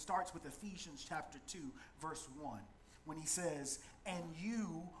gospel. And it starts with Ephesians chapter 2, verse 1. When he says, and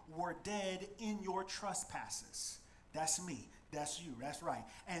you were dead in your trespasses. That's me. That's you. That's right.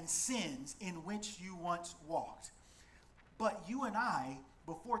 And sins in which you once walked. But you and I,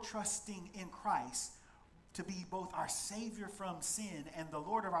 before trusting in Christ to be both our Savior from sin and the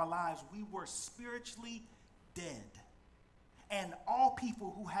Lord of our lives, we were spiritually dead. And all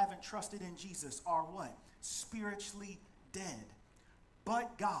people who haven't trusted in Jesus are what? Spiritually dead.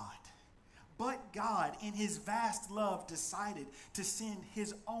 But God, in his vast love, decided to send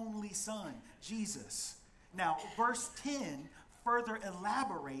his only Son, Jesus. Now, verse 10 further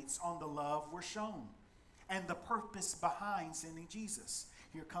elaborates on the love we're shown and the purpose behind sending Jesus.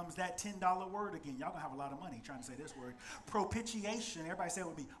 Here comes that $10 word again. Y'all gonna have a lot of money trying to say this word. Propitiation. Everybody say it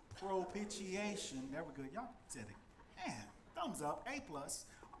with me. Propitiation. There we go. Y'all said it. Man, thumbs up. A+.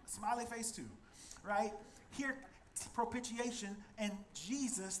 Smiley face too. Right? Here, propitiation, and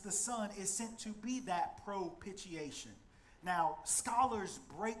Jesus, the Son, is sent to be that propitiation. Now, scholars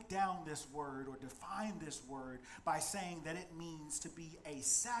break down this word or define this word by saying that it means to be a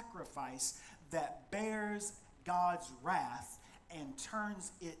sacrifice that bears God's wrath and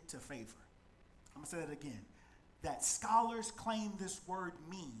turns it to favor. I'm going to say that again. that scholars claim this word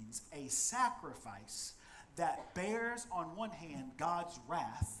means a sacrifice that bears on one hand God's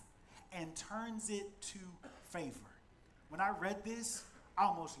wrath and turns it to favor. When I read this, I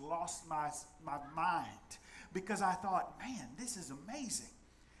almost lost my mind because I thought, man, this is amazing.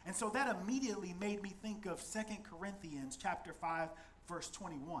 And so that immediately made me think of 2 Corinthians chapter 5, verse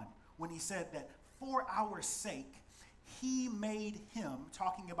 21, when he said that for our sake, he made him,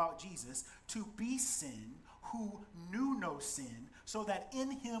 talking about Jesus, to be sin who knew no sin, so that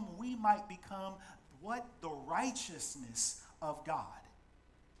in him we might become what? The righteousness of God.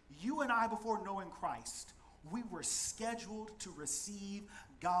 You and I, before knowing Christ, we were scheduled to receive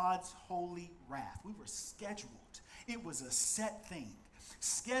God's holy wrath. We were scheduled. It was a set thing.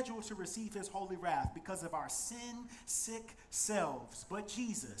 Scheduled to receive his holy wrath because of our sin-sick selves. But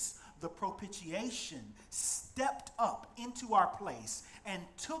Jesus, the propitiation, stepped up into our place and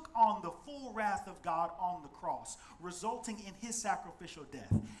took on the full wrath of God on the cross, resulting in his sacrificial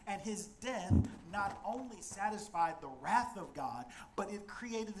death. And his death not only satisfied the wrath of God, but it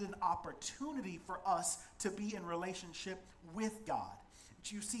created an opportunity for us to be in relationship with God.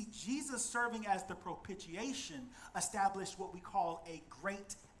 You see, Jesus serving as the propitiation established what we call a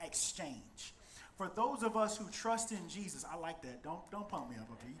great exchange. For those of us who trust in Jesus, I like that. Don't pump me up,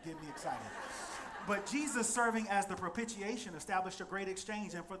 okay? You get me excited. But Jesus serving as the propitiation established a great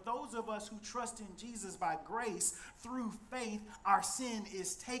exchange. And for those of us who trust in Jesus by grace, through faith, our sin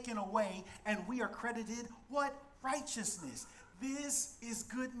is taken away and we are credited what? Righteousness. This is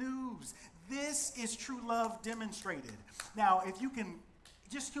good news. This is true love demonstrated. Now, if you can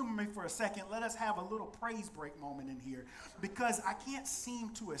just humor me for a second. Let us have a little praise break moment in here, because I can't seem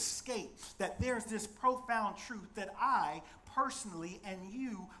to escape that there's this profound truth that I personally and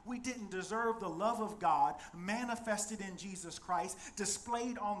you, we didn't deserve the love of God manifested in Jesus Christ,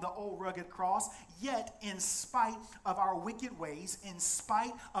 displayed on the old rugged cross, yet in spite of our wicked ways, in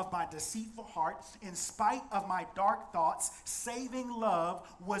spite of my deceitful heart, in spite of my dark thoughts, saving love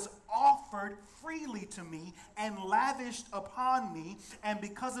was offered freely to me and lavished upon me. And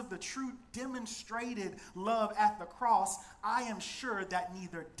because of the true demonstrated love at the cross, I am sure that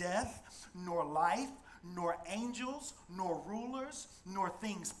neither death nor life, nor angels, nor rulers, nor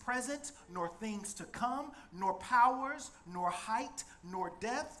things present, nor things to come, nor powers, nor height, nor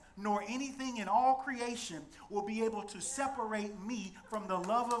depth, nor anything in all creation will be able to separate me from the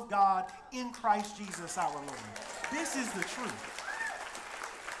love of God in Christ Jesus our Lord. This is the truth.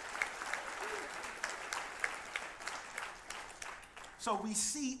 So we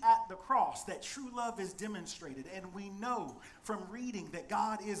see at the cross that true love is demonstrated, and we know from reading that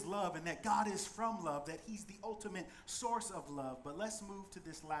God is love and that God is from love, that he's the ultimate source of love. But let's move to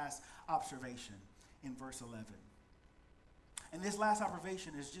this last observation in verse 11. And this last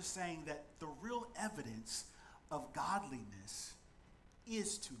observation is just saying that the real evidence of godliness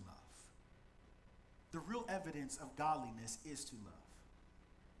is to love. The real evidence of godliness is to love.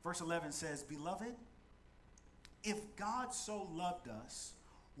 Verse 11 says, "Beloved, if God so loved us,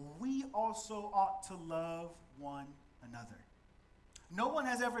 we also ought to love one another. No one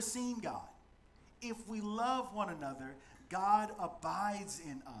has ever seen God. If we love one another, God abides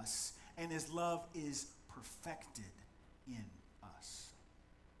in us, and his love is perfected in us."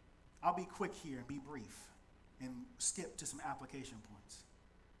 I'll be quick here and be brief and skip to some application points,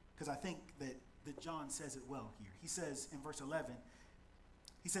 because I think that John says it well here. He says in verse 11,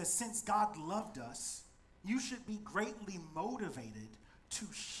 he says, "Since God loved us, you should be greatly motivated to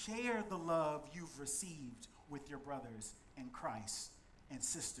share the love you've received with your brothers in Christ and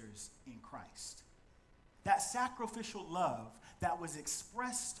sisters in Christ." That sacrificial love that was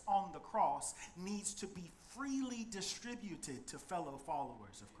expressed on the cross needs to be freely distributed to fellow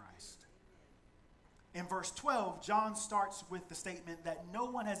followers of Christ. In verse 12, John starts with the statement that no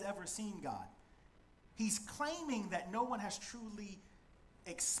one has ever seen God. He's claiming that no one has truly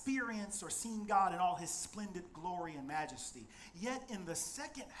experienced or seen God in all his splendid glory and majesty. Yet in the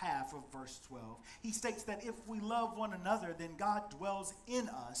second half of verse 12, he states that if we love one another, then God dwells in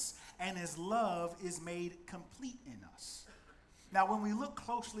us and his love is made complete in us. Now, when we look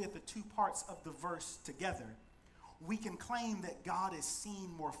closely at the two parts of the verse together, we can claim that God is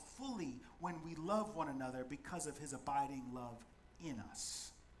seen more fully when we love one another because of his abiding love in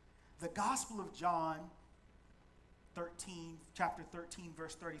us. The Gospel of John chapter 13,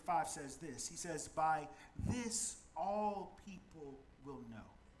 verse 35 says this. He says, "By this all people will know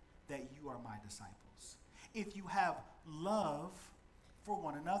that you are my disciples, if you have love for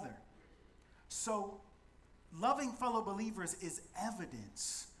one another." So, loving fellow believers is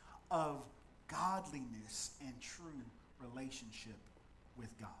evidence of godliness and true relationship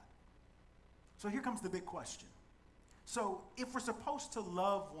with God. So here comes the big question. So if we're supposed to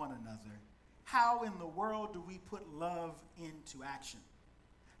love one another, how in the world do we put love into action?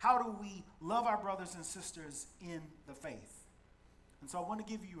 How do we love our brothers and sisters in the faith? And so I want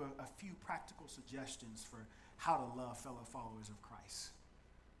to give you a few practical suggestions for how to love fellow followers of Christ.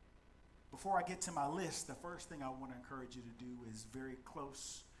 Before I get to my list, the first thing I want to encourage you to do is very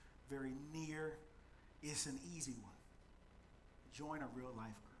close, very near. It's an easy one. Join a real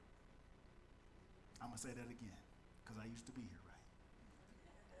life group. I'm going to say that again because I used to be here, right?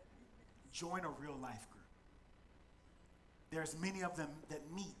 Join a real life group. There's many of them that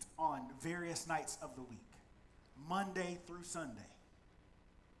meet on various nights of the week, Monday through Sunday.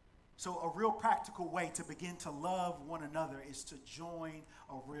 So a real practical way to begin to love one another is to join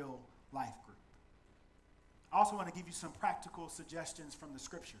a real life group. I also want to give you some practical suggestions from the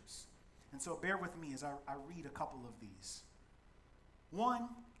scriptures. And so bear with me as I read a couple of these. One,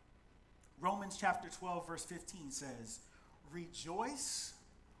 Romans chapter 12, verse 15 says, "Rejoice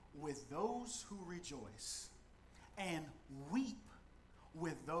with those who rejoice, and weep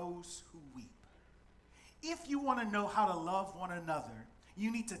with those who weep." If you want to know how to love one another, you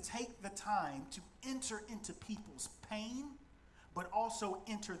need to take the time to enter into people's pain, but also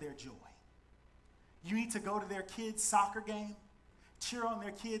enter their joy. You need to go to their kids' soccer game, cheer on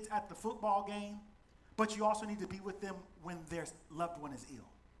their kids at the football game, but you also need to be with them when their loved one is ill.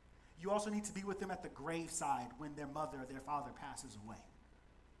 You also need to be with them at the graveside when their mother or their father passes away.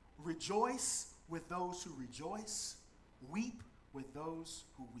 Rejoice with those who rejoice. Weep with those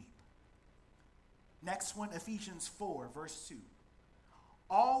who weep. Next one, Ephesians 4, verse 2.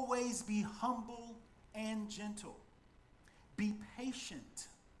 Always be humble and gentle. Be patient.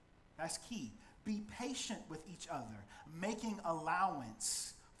 That's key. Be patient with each other, making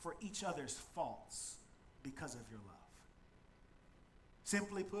allowance for each other's faults because of your love.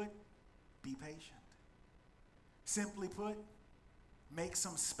 Simply put, be patient. Simply put, make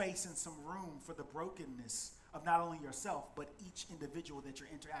some space and some room for the brokenness of not only yourself, but each individual that you're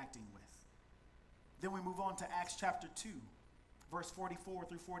interacting with. Then we move on to Acts chapter 2, verse 44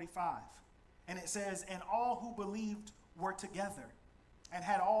 through 45. And it says, "And all who believed were together and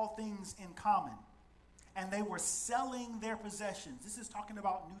had all things in common. And they were selling their possessions." This is talking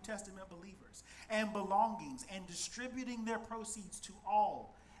about New Testament believers. "And belongings, and distributing their proceeds to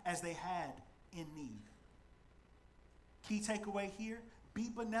all as they had in need." Key takeaway here, be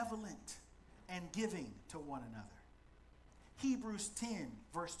benevolent and giving to one another. Hebrews 10,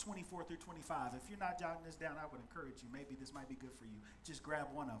 verse 24 through 25. If you're not jotting this down, I would encourage you. Maybe this might be good for you. Just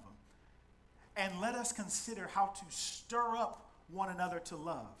grab one of them. "And let us consider how to stir up one another to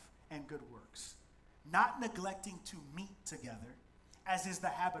love and good works, not neglecting to meet together, as is the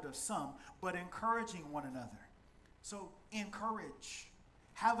habit of some, but encouraging one another." So encourage.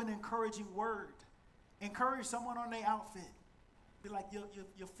 Have an encouraging word. Encourage someone on their outfit. Be like,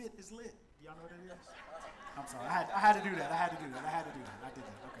 your fit is lit. Do y'all know what it is? I'm sorry. I had to do that. I did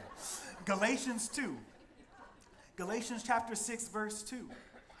that. Okay. Galatians 2. Galatians chapter 6, verse 2.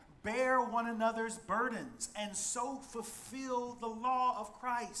 "Bear one another's burdens and so fulfill the law of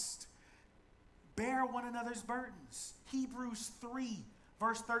Christ." Bear one another's burdens. Hebrews 3,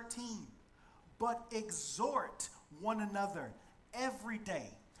 verse 13. "But exhort one another every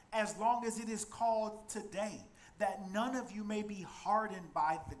day, as long as it is called today, that none of you may be hardened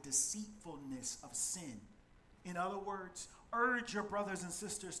by the deceitfulness of sin." In other words, urge your brothers and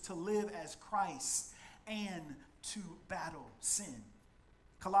sisters to live as Christ and to battle sin.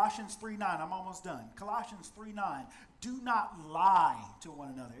 Colossians 3:9, I'm almost done. Colossians 3:9, "Do not lie to one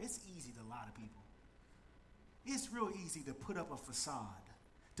another." It's easy to lie to people. It's real easy to put up a facade,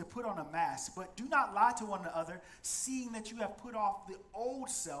 to put on a mask, but do not lie to one another, seeing that you have put off the old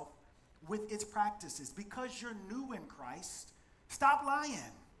self with its practices. Because you're new in Christ, stop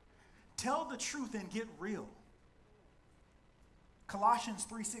lying. Tell the truth and get real. Colossians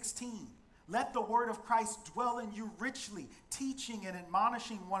 3:16, "Let the word of Christ dwell in you richly, teaching and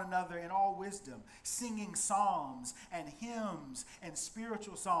admonishing one another in all wisdom, singing psalms and hymns and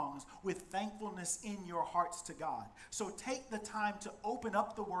spiritual songs with thankfulness in your hearts to God." So take the time to open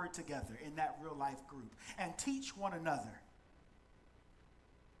up the word together in that real life group and teach one another.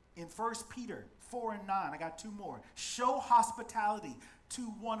 In 1 Peter 4:9, I got two more. "Show hospitality to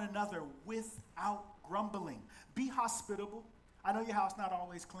one another without grumbling." Be hospitable. I know your house not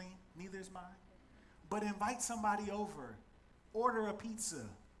always clean, neither is mine. But invite somebody over. Order a pizza.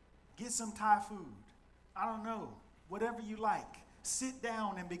 Get some Thai food. I don't know, whatever you like. Sit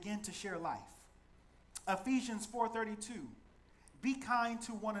down and begin to share life. Ephesians 4:32, "Be kind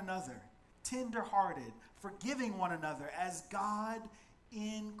to one another, tender-hearted, forgiving one another, as God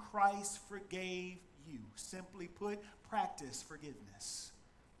in Christ forgave you. Simply put, practice forgiveness.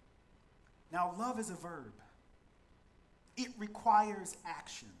 Now, love is a verb. It requires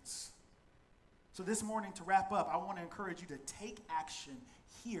actions. So this morning, to wrap up, I want to encourage you to take action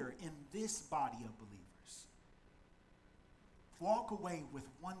here in this body of believers. Walk away with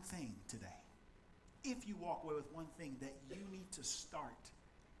one thing today. If you walk away with one thing that you need to start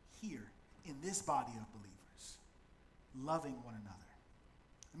here in this body of believers, loving one another,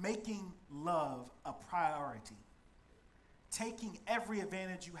 making love a priority, taking every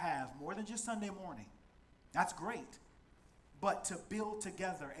advantage you have, more than just Sunday morning. That's great. But to build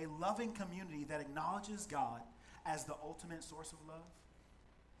together a loving community that acknowledges God as the ultimate source of love,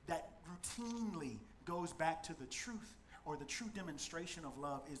 that routinely goes back to the truth, or the true demonstration of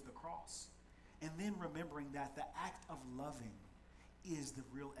love is the cross. And then remembering that the act of loving is the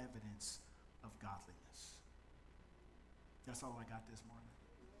real evidence of godliness. That's all I got this morning.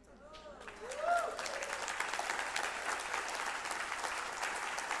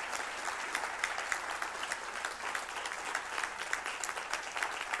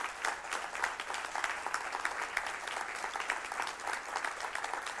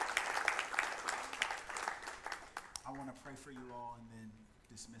 I want to pray for you all and then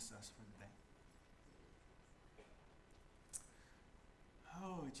dismiss us for the day.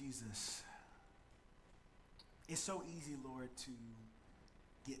 Oh, Jesus. It's so easy, Lord, to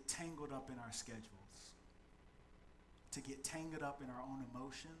get tangled up in our schedules, to get tangled up in our own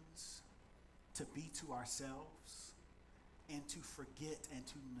emotions, to be to ourselves, and to forget and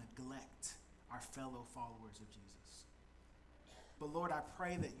to neglect our fellow followers of Jesus. But Lord, I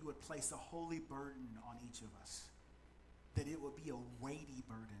pray that you would place a holy burden on each of us, that it would be a weighty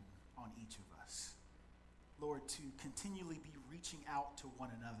burden on each of us. Lord, to continually be reaching out to one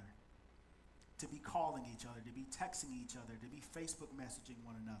another, to be calling each other, to be texting each other, to be Facebook messaging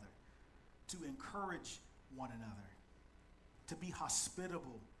one another, to encourage one another, to be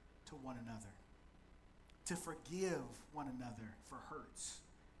hospitable to one another, to forgive one another for hurts.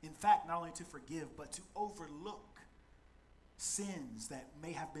 In fact, not only to forgive, but to overlook sins that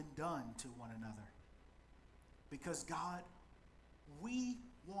may have been done to one another. Because God, we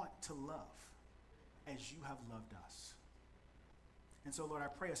want to love as you have loved us. And so, Lord, I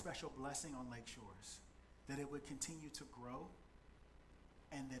pray a special blessing on Lake Shores, that it would continue to grow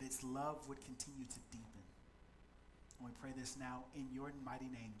and that its love would continue to deepen. And we pray this now in your mighty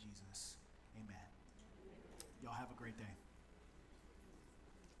name, Jesus. Amen. Y'all have a great day.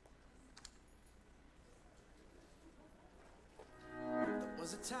 There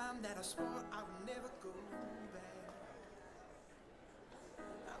was a time that I swore I would never go